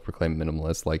a self-proclaimed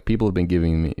minimalist. Like, people have been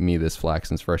giving me this flack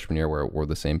since freshman year where I wore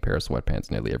the same pair of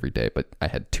sweatpants nearly every day, but I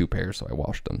had 2 pairs, so I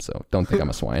washed them. So don't think I'm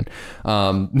a swine.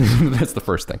 That's the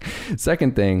first thing.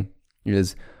 Second thing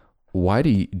is, why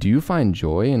do you find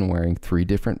joy in wearing 3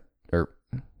 different or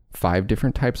 5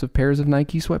 different types of pairs of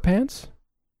Nike sweatpants?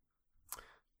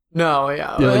 No,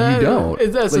 yeah. Like, you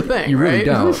don't. That's like, the thing, you right? really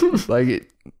don't.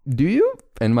 Like, do you?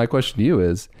 And my question to you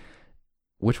is,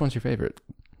 which one's your favorite?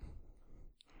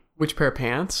 Which pair of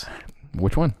pants?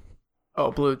 Which one?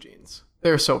 Oh, blue jeans.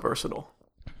 They're so versatile.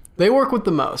 They work with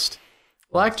the most.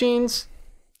 Black jeans,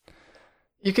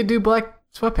 you could do black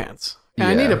sweatpants. And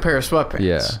I need a pair of sweatpants.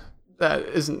 Yeah. That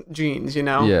isn't jeans, you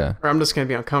know? Yeah. Or I'm just going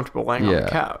to be uncomfortable laying on the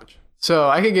couch. So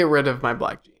I could get rid of my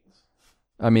black jeans.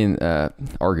 I mean,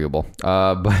 arguable,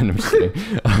 but I'm just kidding.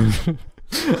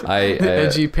 The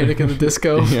edgy Panic at the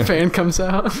Disco fan comes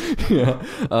out.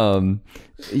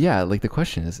 Yeah. Like, the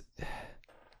question is,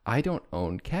 I don't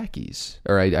own khakis,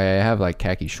 or I have like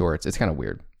khaki shorts. It's kind of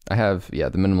weird. I have, the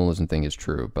minimalism thing is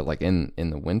true, but like in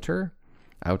the winter,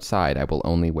 outside, I will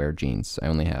only wear jeans. I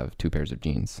only have 2 pairs of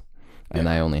jeans, and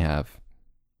I only have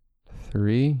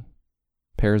 3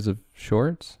 pairs of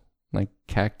shorts, like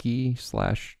khaki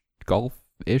 /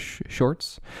 golf-ish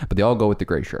shorts, but they all go with the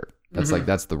gray shirt. That's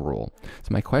that's the rule. So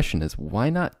my question is, why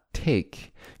not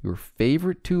take your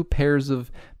favorite 2 pairs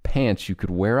of pants you could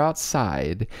wear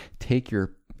outside, take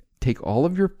all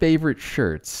of your favorite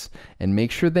shirts and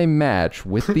make sure they match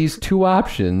with these 2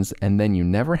 options, and then you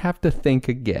never have to think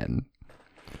again?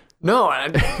 No,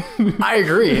 I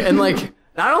agree. And like,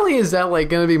 not only is that like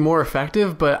going to be more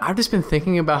effective, but I've just been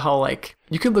thinking about how like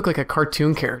you could look like a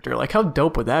cartoon character. Like, how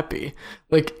dope would that be?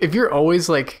 Like, if you're always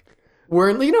like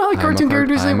wearing, you know how like cartoon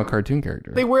characters, I'm a cartoon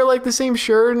character. They wear like the same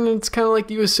shirt, and it's kind of like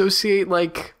you associate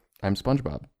like, I'm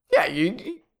SpongeBob. Yeah,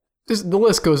 you just, the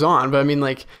list goes on, but I mean,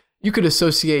 like, you could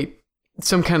associate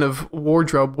some kind of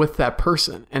wardrobe with that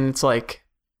person, and it's like,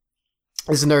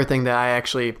 this is another thing that I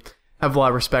actually have a lot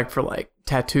of respect for, like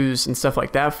tattoos and stuff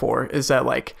like that for, is that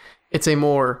like it's a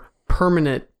more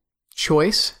permanent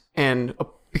choice and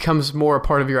becomes more a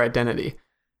part of your identity.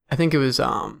 I think it was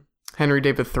Henry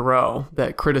David Thoreau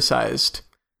that criticized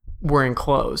wearing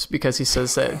clothes, because he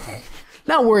says that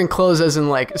not wearing clothes as in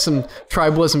like some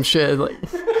tribalism shit, like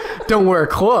don't wear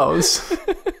clothes.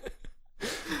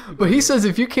 But he says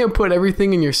if you can't put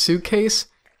everything in your suitcase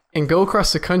and go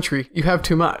across the country, you have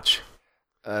too much.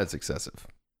 That's excessive.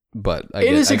 But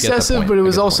it is excessive, but it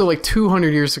was also like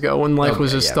 200 years ago when life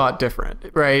was just thought different,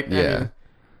 right? Yeah. I mean,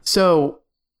 so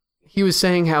he was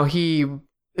saying how he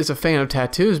is a fan of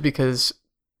tattoos because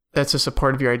that's just a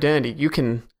part of your identity.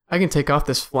 I can take off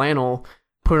this flannel,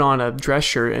 put on a dress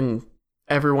shirt, and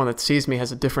everyone that sees me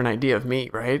has a different idea of me,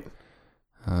 right?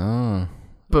 Oh.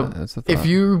 But that's if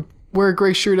you wear a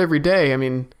gray shirt every day, I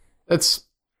mean, that's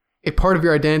a part of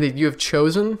your identity you have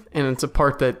chosen, and it's a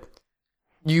part that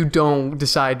you don't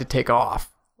decide to take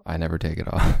off. I never take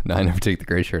it off. No, I never take the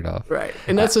gray shirt off. Right.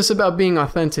 And that's just about being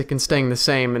authentic and staying the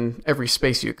same in every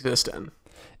space you exist in.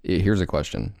 Here's a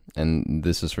question, and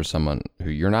this is for someone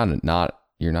who you're not a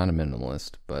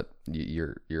minimalist, but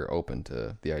you're open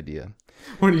to the idea.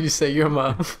 What did you say? I'm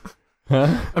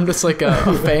I'm just like a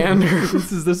fan.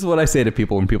 This is what I say to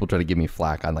people when people try to give me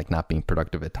flack on like not being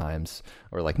productive at times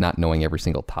or like not knowing every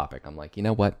single topic. I'm like, you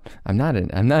know what? I'm not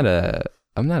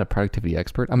a productivity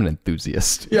expert. I'm an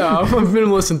enthusiast. Yeah, I'm a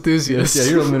minimalist enthusiast.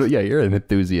 You're an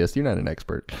enthusiast. You're not an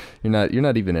expert. You're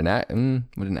not even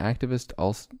would an activist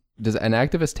also, does an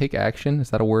activist take action?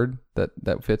 Is that a word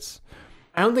that fits?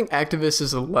 I don't think activist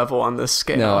is a level on this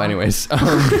scale. No, anyways, you're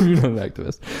not an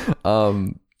activist.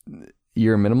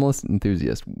 You're a minimalist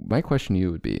enthusiast. My question to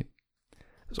you would be,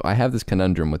 so I have this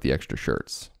conundrum with the extra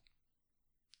shirts.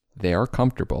 They are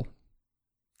comfortable.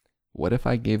 What if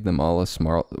I gave them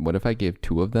what if I gave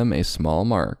 2 of them a small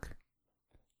mark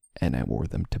and I wore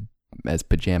them as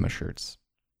pajama shirts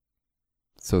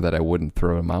so that I wouldn't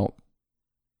throw them out?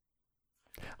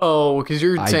 Oh, because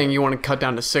you're saying you want to cut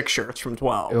down to 6 shirts from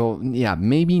 12. Oh, yeah,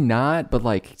 maybe not, but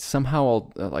like somehow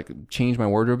I'll like change my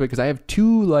wardrobe because I have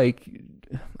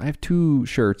 2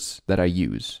 shirts that I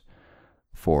use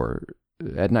for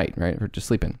at night, right? For just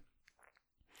sleeping.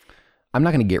 I'm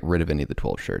not going to get rid of any of the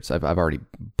 12 shirts. I've already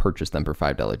purchased them for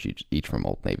 $5 each from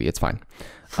Old Navy. It's fine.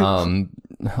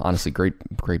 Honestly, great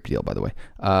deal, by the way.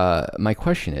 My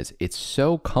question is, it's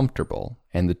so comfortable,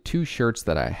 and the 2 shirts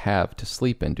that I have to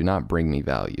sleep in do not bring me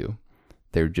value.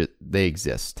 They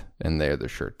exist, and they're the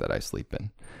shirt that I sleep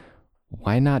in.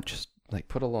 Why not just like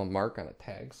put a little mark on a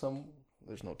tag?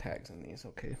 There's no tags in these.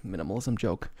 Okay, minimalism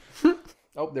joke.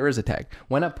 Oh, there is a tag.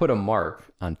 Why not put a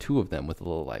mark on 2 of them with a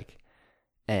little like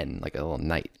N, like a little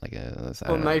knight, like a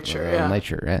nightshirt,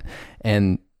 nightshirt, right?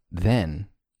 And then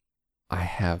I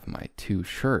have my 2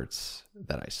 shirts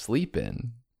that I sleep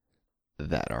in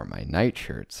that are my night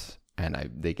shirts, and I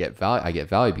get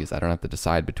value because I don't have to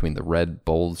decide between the red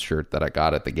Bulls shirt that I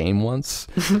got at the game once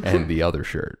and the other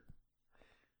shirt.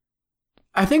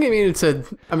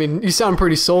 You sound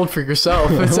pretty sold for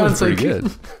yourself. It sounds like good.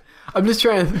 I'm just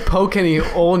trying to poke any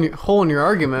hole in your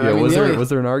argument. Yeah, was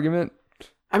there an argument?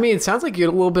 I mean, it sounds like you had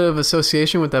a little bit of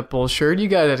association with that Bulls shirt. You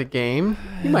got it at a game.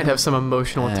 You might have some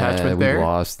emotional attachment there. We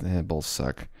lost. Bulls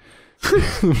suck.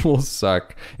 Bulls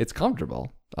suck. It's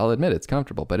comfortable. I'll admit it's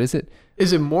comfortable, but is it?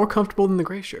 Is it more comfortable than the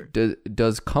gray shirt?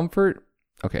 Does comfort?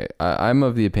 Okay, I'm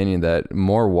of the opinion that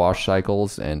more wash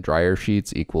cycles and dryer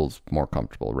sheets equals more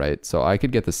comfortable, right? So I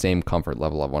could get the same comfort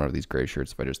level of one of these gray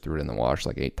shirts if I just threw it in the wash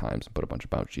like 8 times and put a bunch of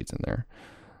bounce sheets in there.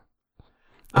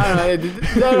 I don't know.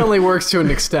 That only works to an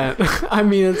extent. I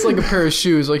mean, it's like a pair of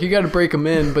shoes. Like, you got to break them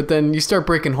in, but then you start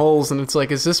breaking holes, and it's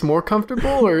like, is this more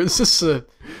comfortable, or is this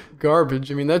garbage?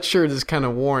 I mean, that shirt is kind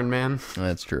of worn, man.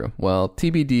 That's true. Well,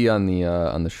 TBD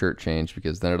on the shirt change,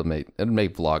 because then it'll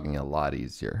make vlogging a lot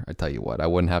easier. I tell you what, I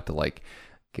wouldn't have to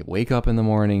wake up in the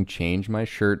morning, change my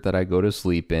shirt that I go to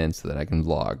sleep in so that I can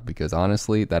vlog, because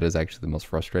honestly, that is actually the most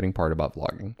frustrating part about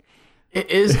vlogging.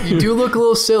 It is. You do look a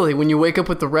little silly when you wake up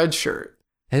with the red shirt.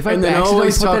 And then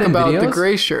always talk about the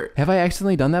gray shirt. Have I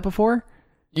accidentally done that before?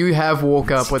 You have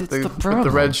woke up with the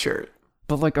red shirt.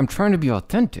 But like, I'm trying to be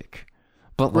authentic.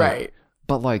 But like, right.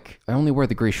 But like, I only wear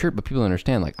the gray shirt, but people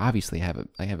understand. Like, obviously,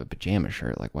 I have a pajama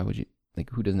shirt. Like, why would you? Like,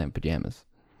 who doesn't have pajamas?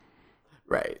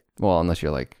 Right. Well, unless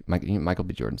you're like Michael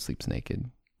B. Jordan sleeps naked.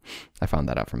 I found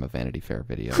that out from a Vanity Fair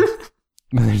video.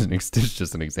 There's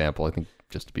just an example. I think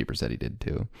Justin Bieber said he did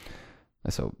too.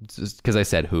 So just because I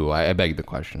said who, I begged the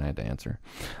question. I had to answer.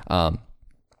 And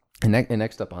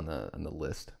next up on the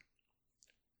list,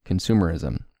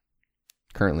 consumerism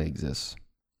currently exists.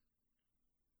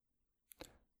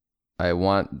 I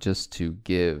want just to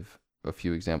give a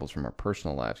few examples from our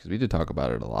personal lives, because we did talk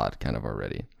about it a lot kind of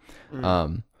already.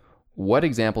 What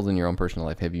examples in your own personal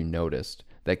life have you noticed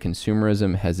that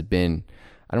consumerism has been,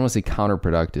 I don't want to say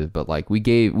counterproductive, but like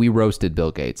we roasted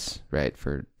Bill Gates, right,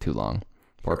 for too long.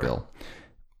 Poor Bill.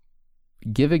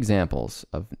 Give examples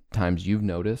of times you've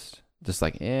noticed, just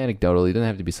like anecdotally, it doesn't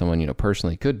have to be someone you know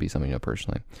personally, could be someone you know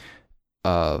personally,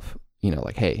 of,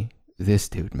 like, hey, this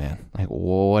dude, man, like,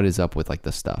 what is up with like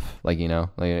the stuff? Like, you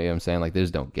know what I'm saying? Like, they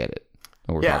just don't get it,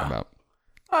 what we're talking about.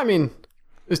 I mean,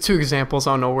 there's 2 examples.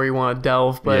 I don't know where you want to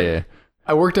delve, but yeah.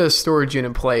 I worked at a storage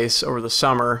unit place over the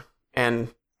summer, and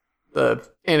the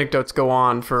anecdotes go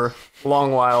on for a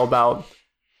long while about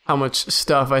how much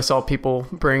stuff I saw people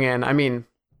bring in. I mean,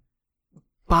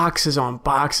 boxes on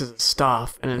boxes of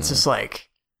stuff, and it's just like,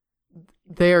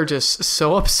 they are just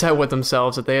so upset with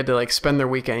themselves that they had to like spend their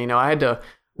weekend. I had to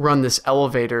run this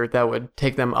elevator that would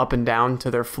take them up and down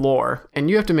to their floor, and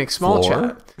you have to make small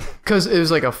chat because it was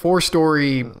like a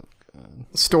 4-story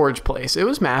storage place. It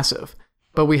was massive,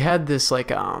 but we had this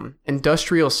like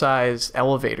industrial sized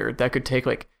elevator that could take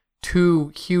like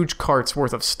 2 huge carts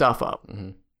worth of stuff up.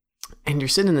 And you're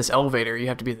sitting in this elevator, you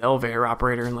have to be the elevator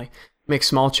operator and like make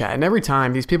small chat. And every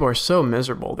time, these people are so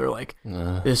miserable. They're like,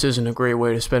 this isn't a great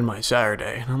way to spend my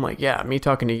Saturday. And I'm like, yeah, me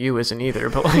talking to you isn't either.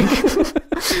 But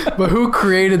like, but who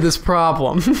created this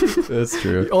problem? That's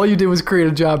true. All you did was create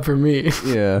a job for me.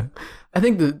 Yeah. I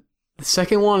think the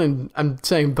second one, and I'm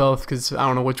saying both because I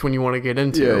don't know which one you want to get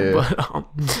into,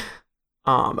 but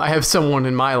I have someone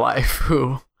in my life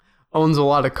who owns a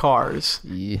lot of cars.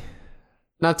 Yeah.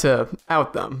 Not to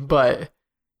out them, but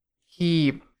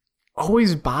he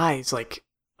always buys like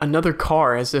another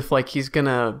car as if like he's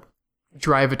gonna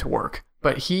drive it to work.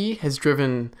 But he has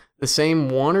driven the same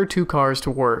 1 or 2 cars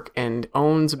to work and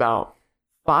owns about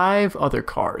 5 other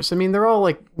cars. I mean, they're all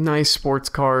like nice sports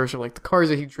cars or like the cars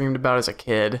that he dreamed about as a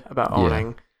kid about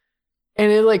owning.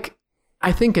 And it like,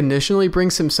 I think initially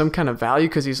brings him some kind of value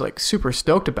because he's like super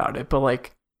stoked about it, but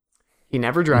like he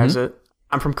never drives it.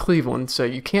 I'm from Cleveland, so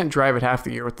you can't drive it half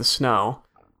the year with the snow.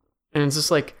 And it's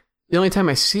just like, the only time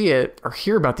I see it or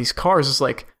hear about these cars is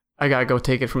like, I gotta go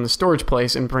take it from the storage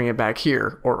place and bring it back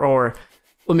here. Or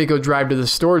let me go drive to the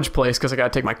storage place because I gotta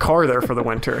take my car there for the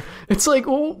winter. It's like,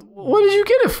 well, what did you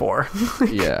get it for?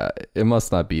 Yeah, it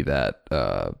must not be that.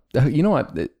 You know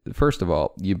what? First of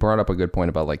all, you brought up a good point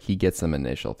about like he gets some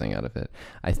initial thing out of it.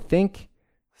 I think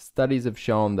studies have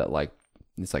shown that like,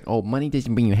 it's like, oh, money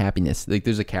doesn't bring you happiness. Like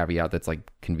there's a caveat that's like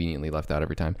conveniently left out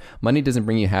every time. Money doesn't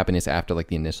bring you happiness after like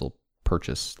the initial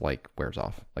purchase like wears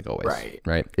off, like always.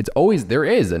 Right. It's always, there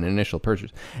is an initial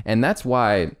purchase. And that's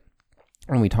why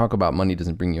when we talk about money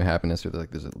doesn't bring you happiness, or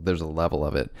like there's a level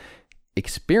of it,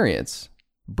 experience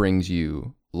brings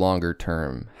you longer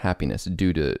term happiness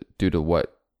due to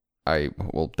what I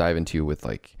will dive into with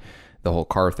like the whole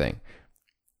car thing.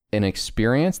 An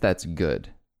experience that's good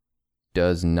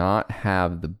does not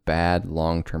have the bad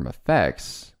long-term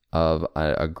effects of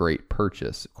a great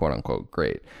purchase, quote unquote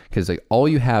great, because like all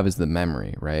you have is the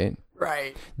memory, right?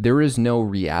 There is no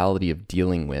reality of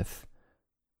dealing with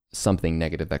something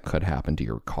negative that could happen to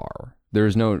your car. There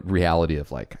is no reality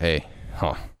of like, hey,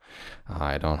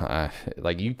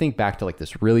 like you think back to like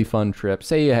this really fun trip,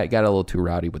 say you got a little too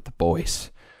rowdy with the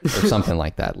boys or something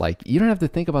like that. Like you don't have to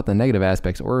think about the negative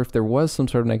aspects, or if there was some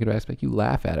sort of negative aspect, you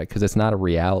laugh at it because it's not a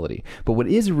reality. But what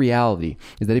is a reality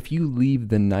is that if you leave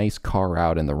the nice car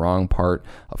out in the wrong part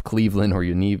of Cleveland, or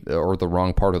or the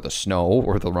wrong part of the snow,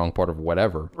 or the wrong part of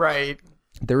whatever,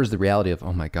 there is the reality of,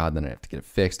 oh my God, then I have to get it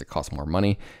fixed. It costs more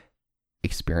money.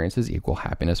 Experiences equal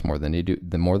happiness more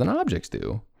than objects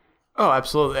do. Oh,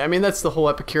 absolutely. I mean, that's the whole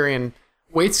Epicurean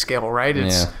weight scale, right?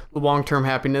 It's the long-term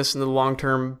happiness and the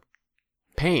long-term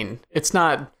pain. It's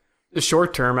not the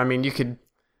short term. I mean, you could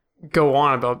go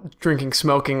on about drinking,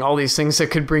 smoking, all these things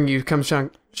that could bring you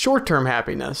short term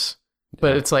happiness,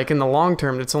 but it's like in the long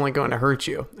term, it's only going to hurt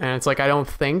you. And it's like, I don't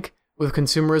think with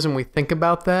consumerism we think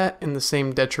about that in the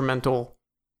same detrimental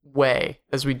way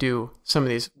as we do some of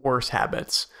these worse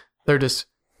habits. They're just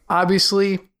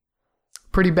obviously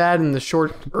pretty bad in the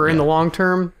short or in the long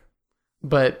term,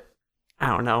 but I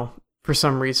don't know, for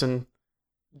some reason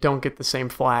don't get the same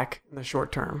flack in the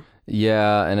short term.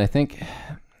 Yeah, and I think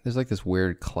there's like this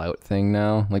weird clout thing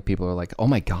now. Like people are like, "Oh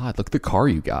my God, look at the car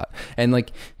you got," and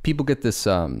like people get this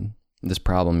this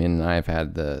problem. And I've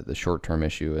had the short term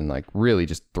issue, and like really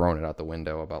just throwing it out the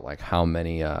window about like how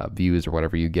many views or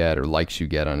whatever you get or likes you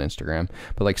get on Instagram.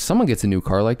 But like someone gets a new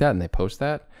car like that and they post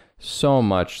that, so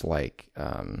much like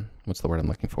what's the word I'm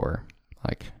looking for?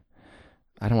 Like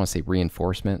I don't want to say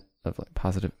reinforcement of like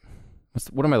positive. What's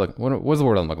the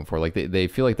word I'm looking for? Like they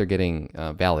feel like they're getting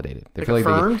validated. They feel like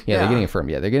they're getting affirmed.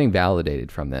 Yeah, they're getting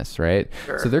validated from this, right?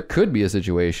 Sure. So there could be a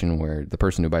situation where the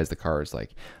person who buys the car is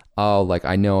like, oh, like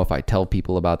I know if I tell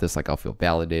people about this, like I'll feel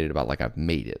validated about like I've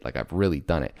made it, like I've really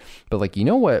done it. But like, you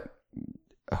know what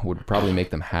would probably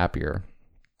make them happier?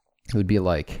 It would be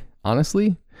like,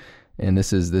 honestly, and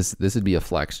this would be a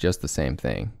flex, just the same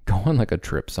thing. Go on like a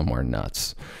trip somewhere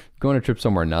nuts. Go on a trip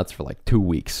somewhere nuts for like 2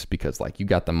 weeks because like you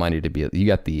got the money you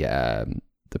got the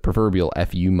proverbial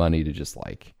FU money to just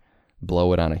like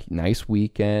blow it on a nice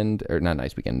weekend, or not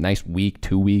nice weekend, nice week,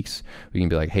 2 weeks. We can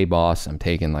be like, hey boss, I'm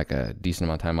taking like a decent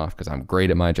amount of time off because I'm great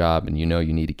at my job and you know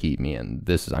you need to keep me, and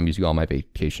I'm using all my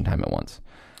vacation time at once.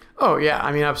 Oh yeah,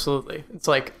 I mean absolutely. It's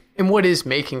like, and what is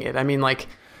making it? I mean like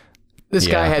this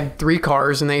guy had 3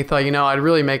 cars and they thought, you know, I'd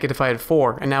really make it if I had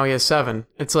 4, and now he has 7.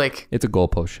 It's like, it's a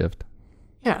goalpost shift.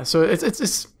 Yeah, so it's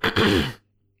it's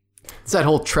that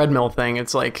whole treadmill thing.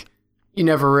 It's like you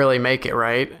never really make it,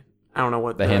 right? I don't know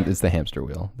what it's the hamster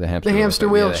wheel. The hamster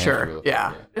wheel, sure.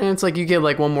 Yeah. And it's like you get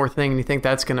like one more thing and you think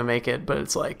that's gonna make it, but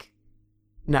it's like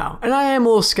no. And I am a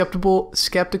little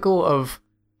skeptical of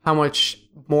how much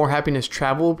more happiness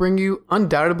travel will bring you.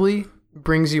 Undoubtedly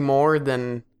brings you more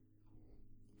than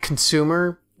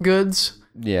consumer goods.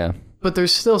 Yeah. But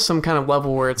there's still some kind of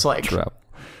level where it's like,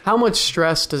 how much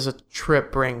stress does a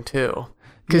trip bring too?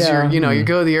 Because you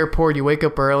go to the airport, you wake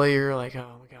up early, you're like,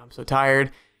 oh my God, I'm so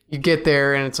tired. You get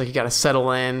there and it's like, you got to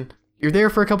settle in. You're there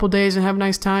for a couple of days and have a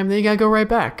nice time. Then you got to go right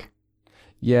back.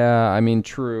 Yeah, I mean,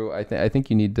 true. I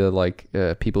think you need to like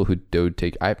people who do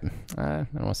take. I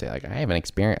don't want to say like I have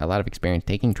a lot of experience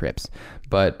taking trips,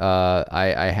 but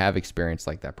I have experienced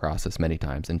like that process many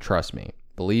times. And trust me,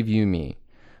 believe you me,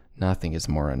 nothing is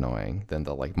more annoying than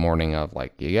the like morning of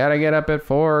like you gotta get up at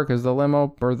 4 because the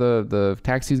limo or the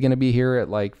taxi's gonna be here at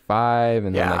like 5,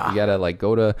 and then like you gotta like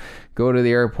go to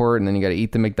the airport, and then you gotta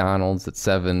eat the McDonald's at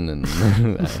 7, and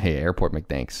hey, airport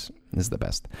McThanks is the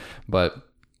best, but.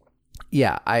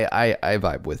 Yeah, I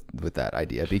vibe with that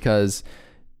idea because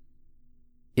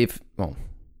if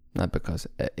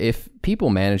people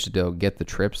manage to get the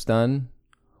trips done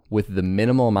with the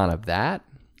minimal amount of that,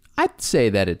 I'd say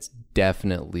that it's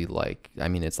definitely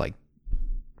it's like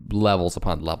levels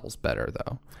upon levels better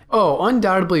though. Oh,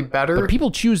 undoubtedly better. But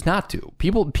people choose not to.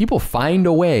 People find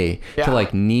a way to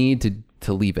like need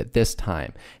to leave at this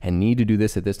time and need to do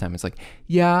this at this time. It's like,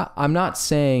 yeah, I'm not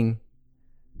saying,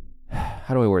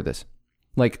 how do I word this?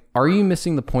 Like, are you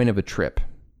missing the point of a trip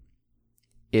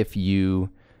if you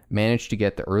manage to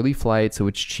get the early flight so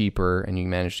it's cheaper, and you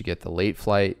manage to get the late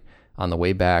flight on the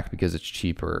way back because it's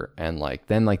cheaper, and like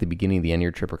then like the beginning and the end of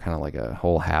your trip are kind of like a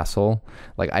whole hassle?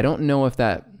 Like, I don't know if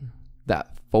that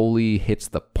fully hits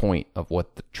the point of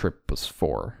what the trip was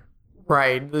for.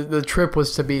 Right. The trip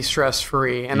was to be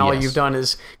stress-free, and all you've done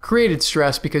is created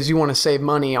stress because you want to save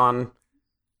money on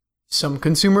some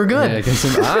consumer good.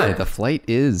 Yeah, the flight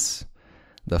is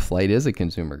a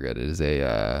consumer good. It is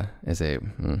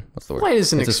what's the word? Flight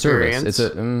is an experience.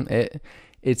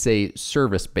 It's a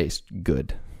service-based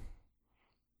good.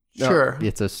 Sure. No,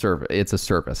 it's a service. It's a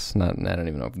service. I don't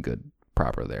even know if good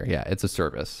proper there. Yeah, it's a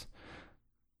service.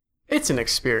 It's an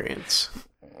experience.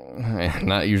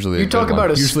 Not usually. You talk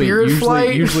about a Spirit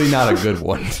flight. Usually not a good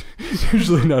one.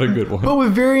 Usually not a good one. But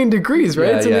with varying degrees,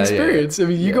 right? It's an experience. I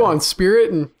mean, you go on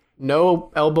Spirit and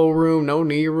no elbow room, no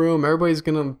knee room. Everybody's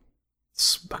gonna.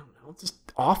 I don't know, just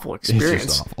awful experience.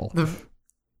 It's just awful.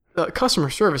 The customer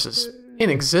service is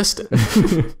inexistent.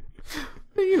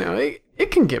 It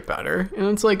can get better, and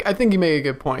it's like I think you make a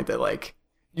good point that like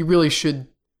you really should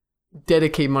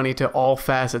dedicate money to all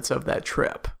facets of that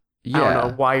trip. Yeah. I don't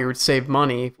know why you would save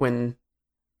money when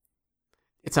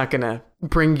it's not gonna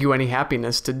bring you any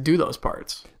happiness to do those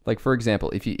parts. Like for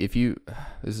example, if you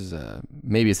this is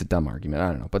maybe it's a dumb argument, I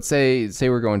don't know, but say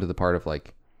we're going to the part of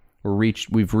like.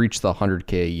 We've reached the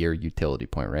 $100K a year utility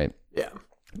point, right? Yeah.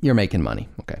 You're making money.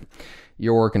 Okay.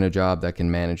 You're working a job that can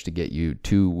manage to get you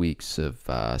 2 weeks of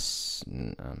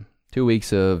 2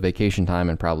 weeks of vacation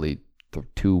time and probably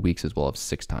 2 weeks as well of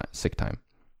sick time.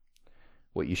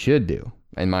 What you should do,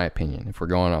 in my opinion, if we're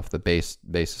going off the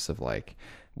basis of like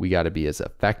we got to be as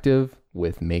effective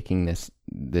with making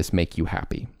this make you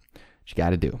happy. What you got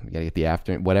to do. You got to get the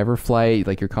afternoon whatever flight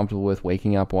like you're comfortable with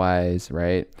waking up wise,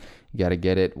 right? You got to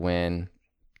get it when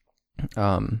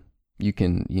you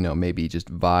can, maybe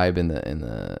just vibe in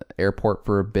the airport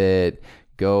for a bit,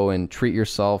 go and treat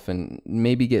yourself and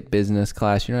maybe get business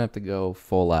class. You don't have to go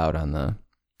full out on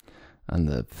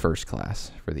the first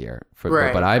class for the air.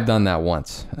 Right. But I've done that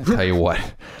once. I tell you what,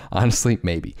 honestly,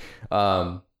 maybe.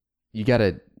 You got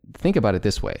to think about it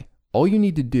this way. All you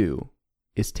need to do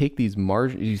is take these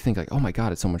margins. You think like, oh my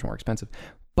God, it's so much more expensive.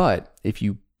 But if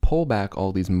you pull back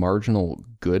all these marginal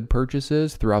good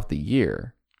purchases throughout the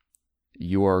year,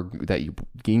 give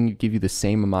you the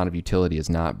same amount of utility as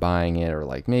not buying it, or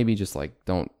like maybe just like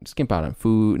don't skimp out on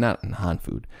food, not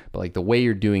non-food, but like the way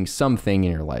you're doing something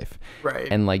in your life, right?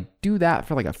 And like do that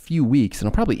for like a few weeks, and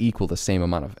it'll probably equal the same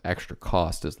amount of extra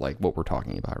cost as like what we're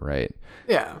talking about, right?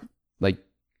 Yeah. Like,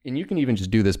 and you can even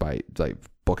just do this by like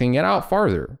booking it out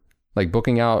farther, like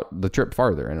booking out the trip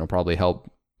farther, and it'll probably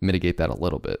help mitigate that a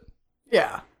little bit.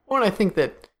 Yeah. Well, I think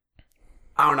that,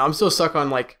 I don't know, I'm still stuck on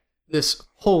like this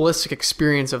holistic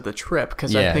experience of the trip,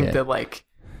 because I think that like,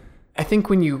 I think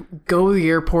when you go to the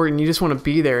airport and you just want to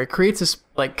be there, it creates this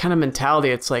like kind of mentality.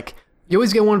 It's like, you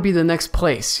always want to be the next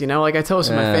place, like I tell this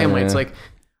to my family, it's like,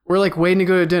 we're like waiting to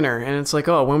go to dinner, and it's like,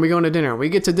 oh, when are we going to dinner? We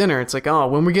get to dinner, it's like, oh,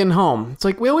 when we're getting home. It's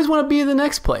like, we always want to be the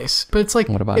next place, but it's like,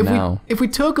 what about now? If we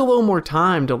took a little more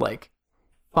time to like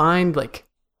find like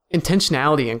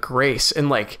intentionality and grace and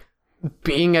like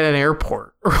being at an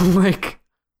airport or like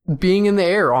being in the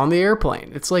air on the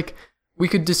airplane, it's like we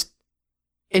could just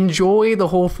enjoy the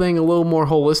whole thing a little more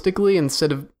holistically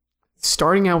instead of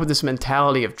starting out with this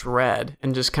mentality of dread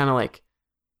and just kind of like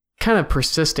kind of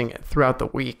persisting it throughout the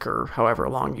week or however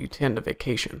long you tend to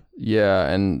vacation. Yeah,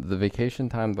 and the vacation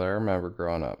time that I remember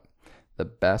growing up, the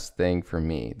best thing for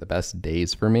me, the best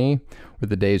days for me, were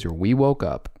the days where we woke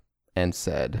up and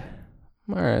said,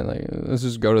 all right, like, let's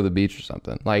just go to the beach or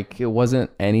something. Like, it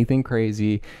wasn't anything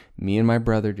crazy. Me and my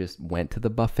brother just went to the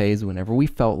buffets whenever we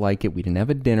felt like it. We didn't have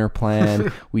a dinner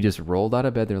plan. We just rolled out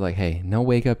of bed. They're like, hey, no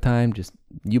wake up time. Just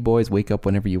you boys wake up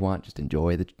whenever you want. Just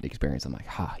enjoy the experience. I'm like,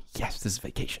 yes, this is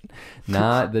vacation.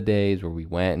 Not the days where we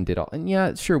went and did all. And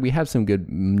yeah, sure, we have some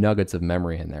good nuggets of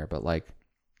memory in there. But like,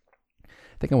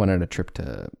 I think I went on a trip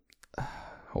to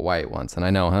Hawaii once, and I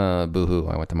know, boo-hoo,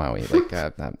 I went to Maui. Like,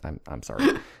 I'm sorry.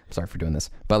 I'm sorry for doing this.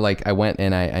 But like, I went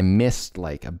and I missed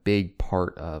like a big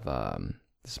part of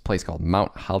this place called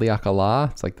Mount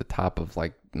Haleakala. It's like the top of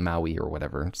like Maui or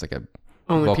whatever. It's like a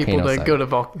only people that go to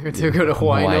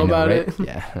Hawaii know about right? it.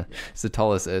 Yeah, it's the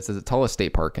tallest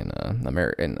state park in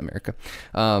America.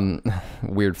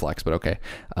 Weird flex, but okay.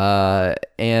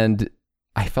 And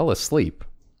I fell asleep,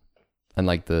 and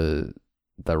like the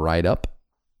ride up.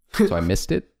 So I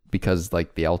missed it because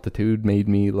like the altitude made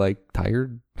me like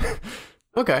tired.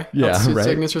 Okay. Yeah. Altitude right?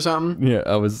 sickness or something?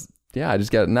 Yeah. I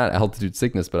just got not altitude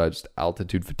sickness, but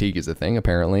altitude fatigue is a thing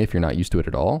apparently if you're not used to it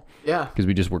at all. Yeah. Because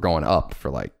we just were going up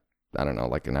for like, I don't know,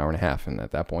 like an hour and a half. And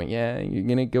at that point, yeah, you're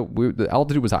going to go, the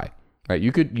altitude was high, right?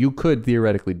 You could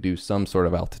theoretically do some sort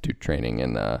of altitude training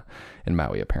in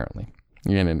Maui apparently.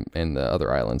 And in the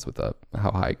other islands with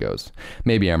how high it goes.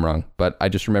 Maybe I'm wrong, but I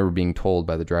just remember being told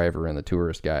by the driver and the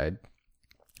tourist guide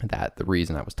that the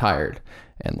reason I was tired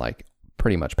and like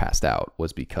pretty much passed out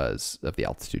was because of the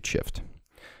altitude shift.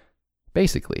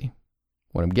 Basically,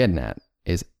 what I'm getting at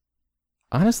is,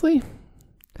 honestly,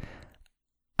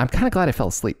 I'm kind of glad I fell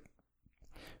asleep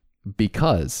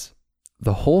because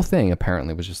the whole thing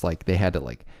apparently was just like they had to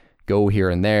like go here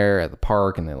and there at the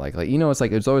park, and they're like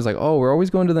it's always like, oh, we're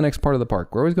always going to the next part of the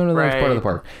park. We're always going to the next part of the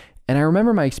park. And I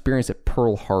remember my experience at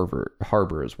Pearl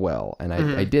Harbor as well, and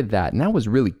I did that, and that was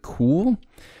really cool.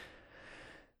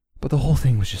 But the whole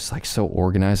thing was just like so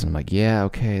organized, and I'm like, yeah,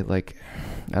 okay, like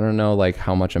I don't know like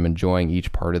how much I'm enjoying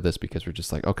each part of this because we're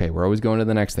just like, okay, we're always going to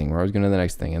the next thing. We're always going to the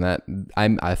next thing, and that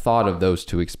I thought of those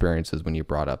two experiences when you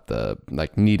brought up the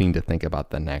like needing to think about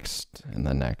the next and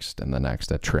the next and the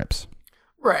next at trips.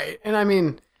 Right. And I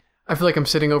mean, I feel like I'm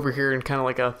sitting over here in kind of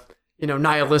like a,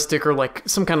 nihilistic or like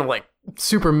some kind of like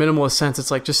super minimalist sense. It's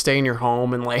like, just stay in your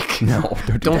home and like, no,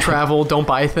 don't travel, don't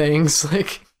buy things.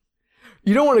 Like,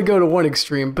 you don't want to go to one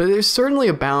extreme, but there's certainly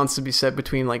a balance to be said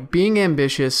between like being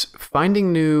ambitious,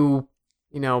 finding new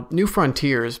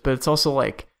frontiers, but it's also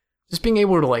like just being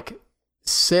able to like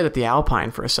sit at the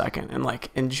Alpine for a second and like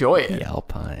enjoy it. The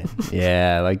Alpine.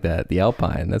 Yeah, I like that. The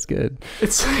Alpine. That's good.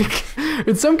 It's like,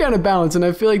 it's some kind of balance. And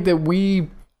I feel like that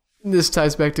this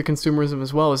ties back to consumerism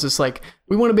as well. It's just like,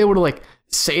 we want to be able to like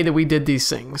say that we did these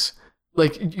things.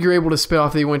 Like you're able to spit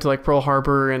off that you went to like Pearl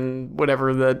Harbor and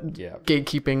whatever the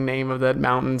gatekeeping name of that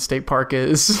mountain state park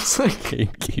is. It's like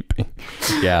gatekeeping.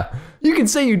 Yeah. You can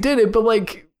say you did it, but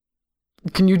like,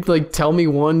 can you like tell me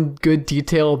one good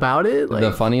detail about it? Like,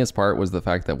 the funniest part was the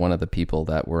fact that one of the people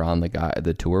that were on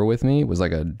the tour with me was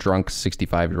like a drunk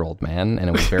 65-year-old man, and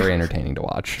it was very entertaining to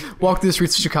watch. Walk through the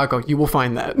streets of Chicago, you will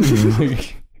find that.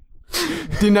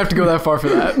 Didn't have to go that far for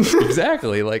that.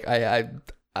 Exactly. Like I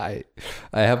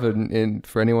have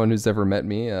for anyone who's ever met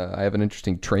me, I have an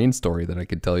interesting train story that I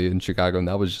could tell you in Chicago, and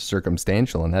that was just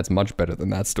circumstantial, and that's much better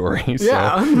than that story. So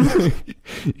yeah.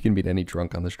 You can meet any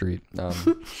drunk on the street.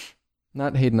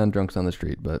 Not hating on drunks on the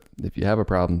street, but if you have a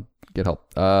problem, get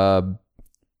help.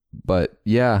 But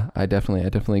yeah, I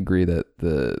definitely agree that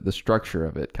the structure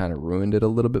of it kind of ruined it a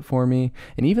little bit for me.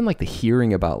 And even like the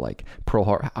hearing about like Pearl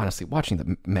Harbor, honestly, watching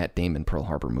the Matt Damon Pearl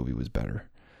Harbor movie was better.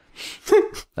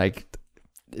 Like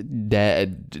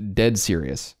dead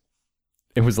serious.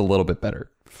 It was a little bit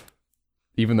better.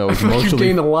 Even though it was mostly... You've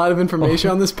gained a lot of information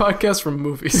on this podcast from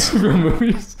movies. From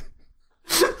movies.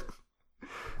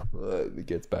 It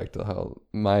gets back to how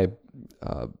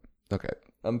okay,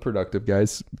 I'm productive,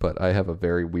 guys, but I have a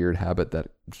very weird habit that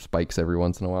spikes every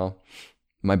once in a while.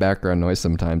 My background noise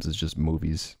sometimes is just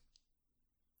movies.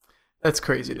 That's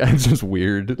crazy. It's just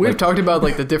weird. We've talked about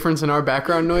like the difference in our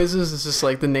background noises. It's just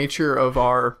like the nature of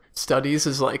our studies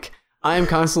is like, I am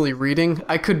constantly reading.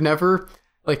 I could never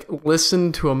like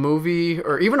listen to a movie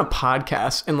or even a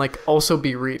podcast and like also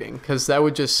be reading, because there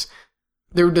would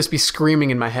just be screaming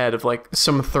in my head of like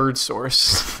some third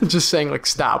source just saying like,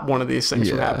 stop one of these things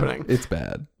from happening. It's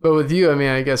bad. But with you, I mean,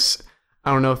 I guess,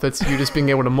 I don't know if that's you just being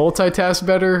able to multitask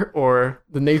better or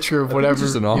the nature of whatever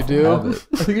you do. Habit.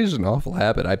 I think it's just an awful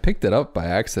habit. I picked it up by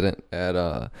accident at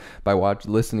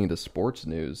listening to sports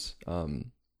news.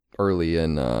 early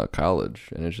in college,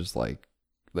 and it's just like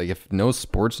if no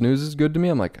sports news is good to me,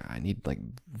 I'm like, I need like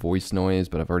voice noise,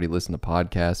 but I've already listened to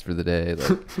podcasts for the day.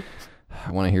 Like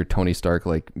I want to hear Tony Stark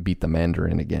like beat the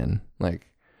Mandarin again. Like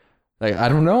I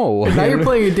don't know. And now you're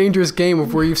playing a dangerous game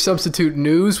of where you substitute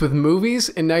news with movies,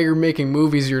 and now you're making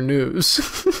movies your news.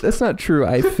 That's not true.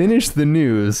 I finish the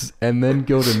news and then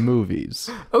go to movies.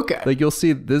 Okay. Like you'll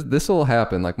see this will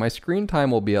happen. Like my screen time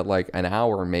will be at like an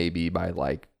hour maybe by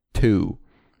like 2.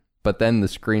 But then the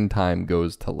screen time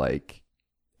goes to like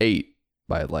 8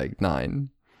 by like 9.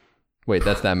 Wait,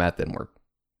 that math didn't work.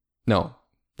 No,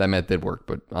 that math did work,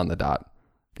 but on the dot.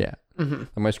 Yeah. Mm-hmm.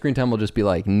 And my screen time will just be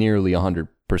like nearly 100%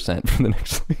 for the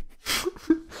next week.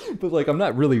 But like I'm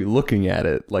not really looking at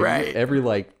it. Like every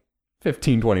like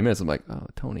 15, 20 minutes, I'm like, oh,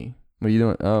 Tony, what are you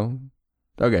doing? Oh,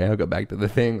 okay, I'll go back to the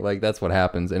thing. Like that's what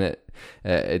happens, and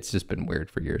it's just been weird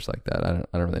for years like that.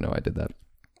 I don't really know I did that.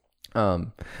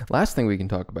 Last thing we can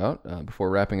talk about before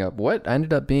wrapping up, what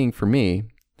ended up being for me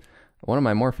one of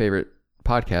my more favorite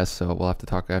podcasts. So we'll have to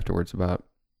talk afterwards about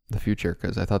the future,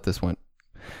 because I thought this went.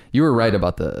 You were right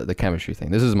about the chemistry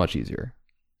thing. This is much easier.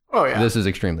 Oh yeah, this is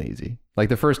extremely easy. Like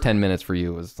the first 10 minutes for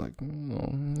you was like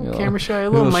camera shy, a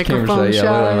little microphone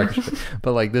shy.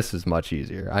 But like this is much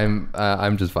easier. I'm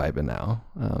just vibing now.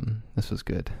 This was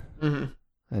good.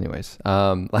 Mm-hmm. Anyways,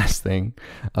 last thing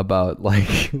about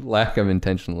like lack of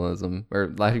intentionalism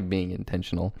or lack of being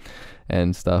intentional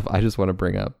and stuff. I just want to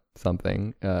bring up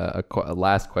something. A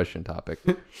last question topic.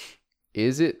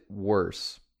 Is it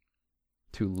worse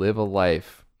to live a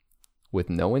life with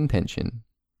no intention?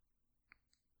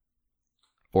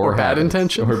 Or bad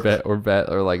intention,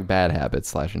 or like bad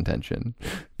habits / intention,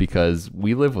 because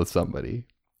we live with somebody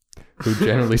who,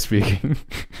 generally speaking,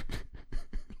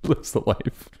 lives the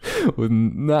life with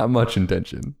not much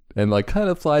intention and like kind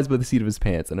of flies by the seat of his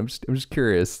pants. And I'm just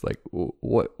curious, like, do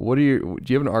you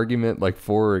have an argument like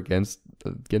for or against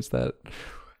that?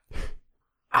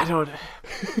 I don't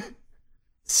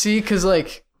see, because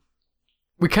like.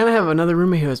 We kind of have another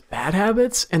roommate who has bad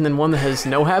habits and then one that has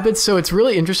no habits. So it's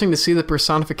really interesting to see the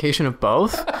personification of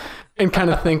both and kind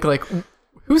of think like,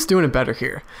 who's doing it better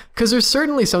here? Because there's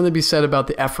certainly something to be said about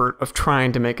the effort of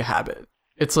trying to make a habit.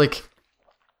 It's like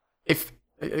if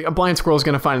a blind squirrel is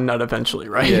going to find a nut eventually,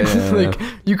 right? Yeah. Like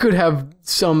you could have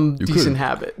some decent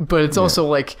habit, but it's also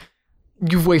like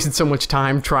you've wasted so much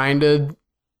time trying to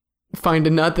find a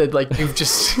nut that like you've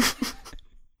just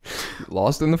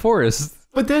lost in the forest.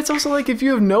 But that's also like if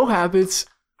you have no habits,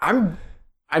 I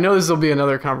know this will be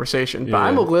another conversation, but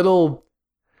I'm a little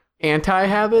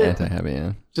anti-habit. Anti-habit,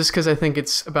 yeah. Just because I think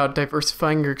it's about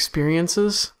diversifying your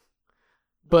experiences.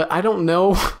 But I don't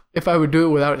know if I would do it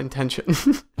without intention.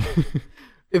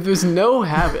 If there's no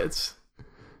habits,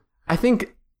 I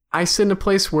think I sit in a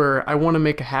place where I want to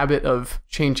make a habit of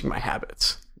changing my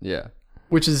habits. Yeah.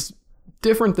 Which is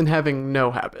different than having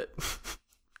no habit.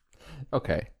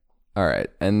 Okay. All right,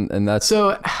 and that's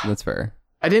fair.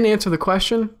 I didn't answer the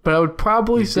question, but I would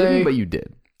probably say. But you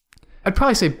did. I'd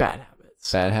probably say bad habits.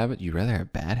 Bad habit? You'd rather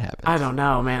have bad habits? I don't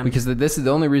know, man. Because this is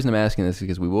the only reason I'm asking this,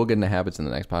 because we will get into habits in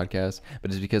the next podcast.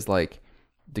 But it's because like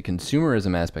the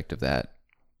consumerism aspect of that.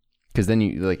 Because then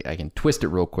you like I can twist it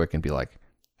real quick and be like,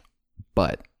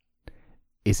 but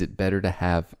is it better to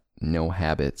have no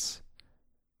habits?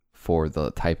 For the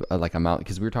type of like amount,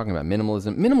 because we were talking about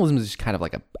minimalism. Minimalism is just kind of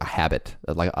like a habit,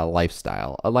 like a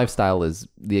lifestyle. A lifestyle is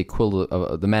the equivalent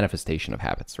of the manifestation of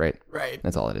habits, right? Right.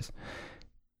 That's all it is.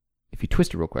 If you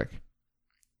twist it real quick,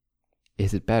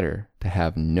 is it better to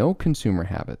have no consumer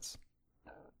habits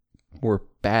or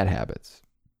bad habits?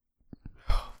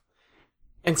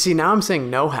 And see, now I'm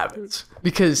saying no habits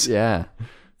because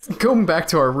going back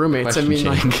to our roommates, Question I mean,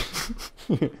 change.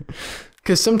 like.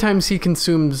 Because sometimes he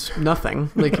consumes nothing.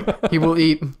 Like, he will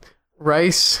eat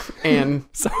rice and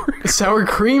sour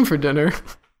cream for dinner.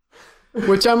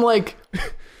 Which I'm like,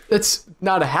 that's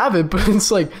not a habit, but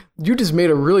it's like, you just made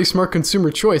a really smart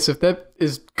consumer choice. If that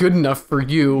is good enough for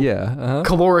you,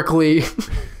 calorically,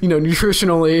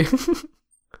 nutritionally,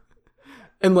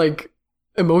 and like,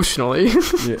 emotionally.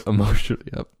 Yeah, emotionally,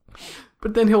 yep.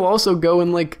 But then he'll also go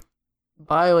and like,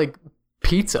 buy like,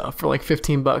 pizza for like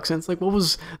 $15, and it's like, what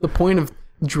was the point of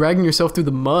dragging yourself through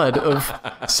the mud of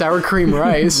sour cream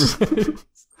rice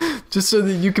just so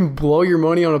that you can blow your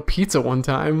money on a pizza one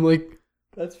time? Like,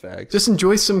 that's facts. Just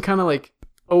enjoy some kind of like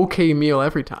okay meal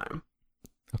every time.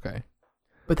 Okay.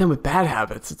 But then with bad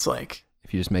habits, it's like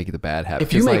if you just make it the bad habit,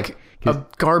 if you make a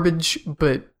garbage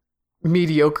but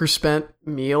mediocre spent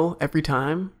meal every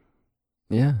time,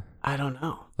 I don't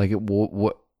know. Like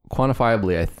what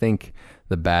quantifiably, I think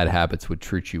the bad habits would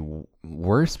treat you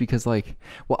worse because like,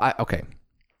 well,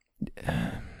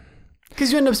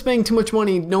 Because you end up spending too much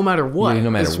money no matter what. Yeah, no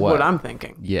matter what. What I'm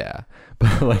thinking. Yeah.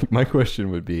 But like my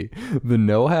question would be the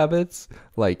no habits,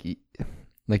 like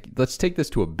let's take this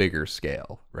to a bigger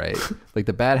scale, right? Like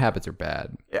the bad habits are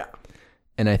bad. Yeah.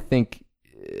 And I think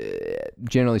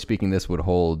generally speaking, this would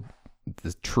hold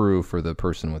true for the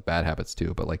person with bad habits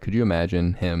too. But like, could you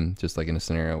imagine him just like in a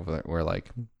scenario where like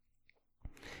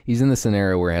he's in the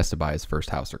scenario where he has to buy his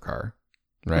first house or car,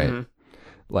 right? Mm-hmm.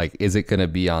 Like, is it going to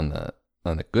be on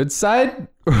the good side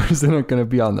or is it going to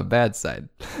be on the bad side?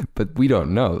 But we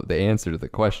don't know the answer to the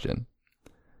question.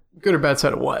 Good or bad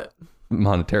side of what?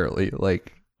 Monetarily,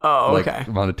 like, okay.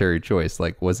 Monetary choice.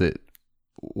 Like, was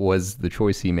the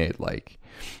choice he made, like,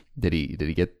 did he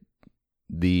get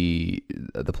the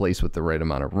place with the right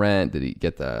amount of rent? Did he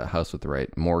get the house with the right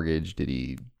mortgage? Did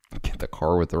he get the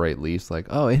car with the right lease? Like,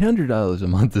 $800 a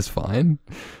month is fine.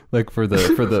 Like for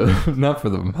the not for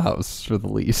the house, for the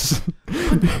lease.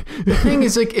 The thing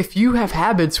is, like, if you have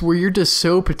habits where you're just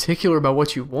so particular about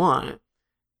what you want,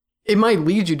 it might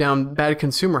lead you down bad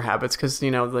consumer habits because,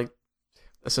 like,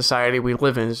 the society we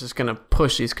live in is just going to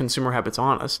push these consumer habits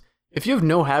on us. If you have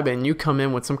no habit and you come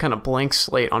in with some kind of blank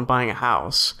slate on buying a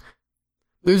house,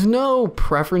 there's no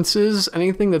preferences,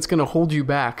 anything that's going to hold you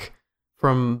back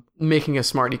from making a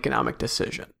smart economic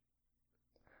decision.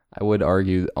 I would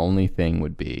argue the only thing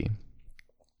would be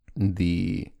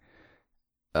the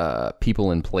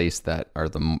people in place that are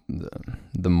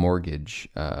the mortgage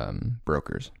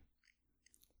brokers.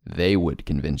 They would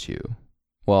convince you.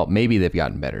 Well, maybe they've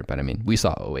gotten better, but I mean, we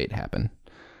saw 2008 happen.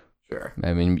 Sure.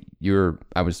 I mean,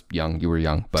 I was young, you were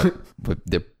young, but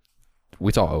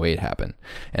we saw 2008 happen,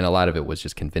 and a lot of it was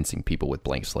just convincing people with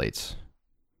blank slates.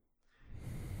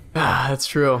 That's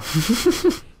true.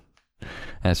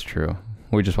 That's true.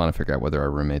 We just want to figure out whether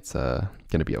our roommate's going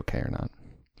to be okay or not.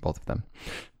 Both of them.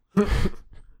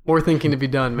 More thinking to be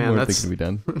done, man. Thinking to be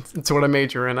done. That's what I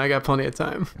major in. I got plenty of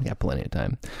time. Yeah, plenty of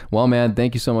time. Well, man,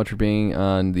 thank you so much for being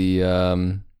on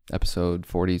the episode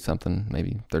 40 something,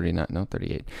 maybe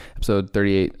 38. Episode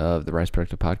 38 of the Rise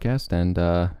Productive Podcast. And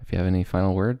if you have any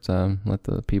final words, let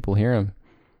the people hear them.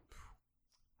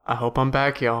 I hope I'm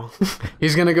back, y'all.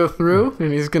 He's going to go through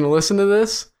and he's going to listen to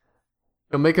this.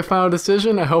 He'll make a final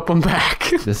decision. I hope I'm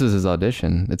back. This is his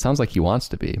audition. It sounds like he wants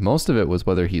to be. Most of it was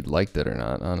whether he liked it or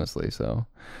not, honestly. So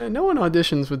no one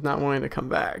auditions with not wanting to come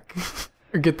back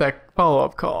or get that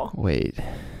follow-up call. Wait,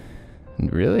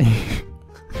 really?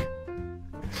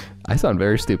 I sound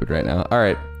very stupid right now. All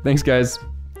right. Thanks, guys.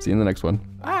 See you in the next one.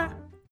 Bye.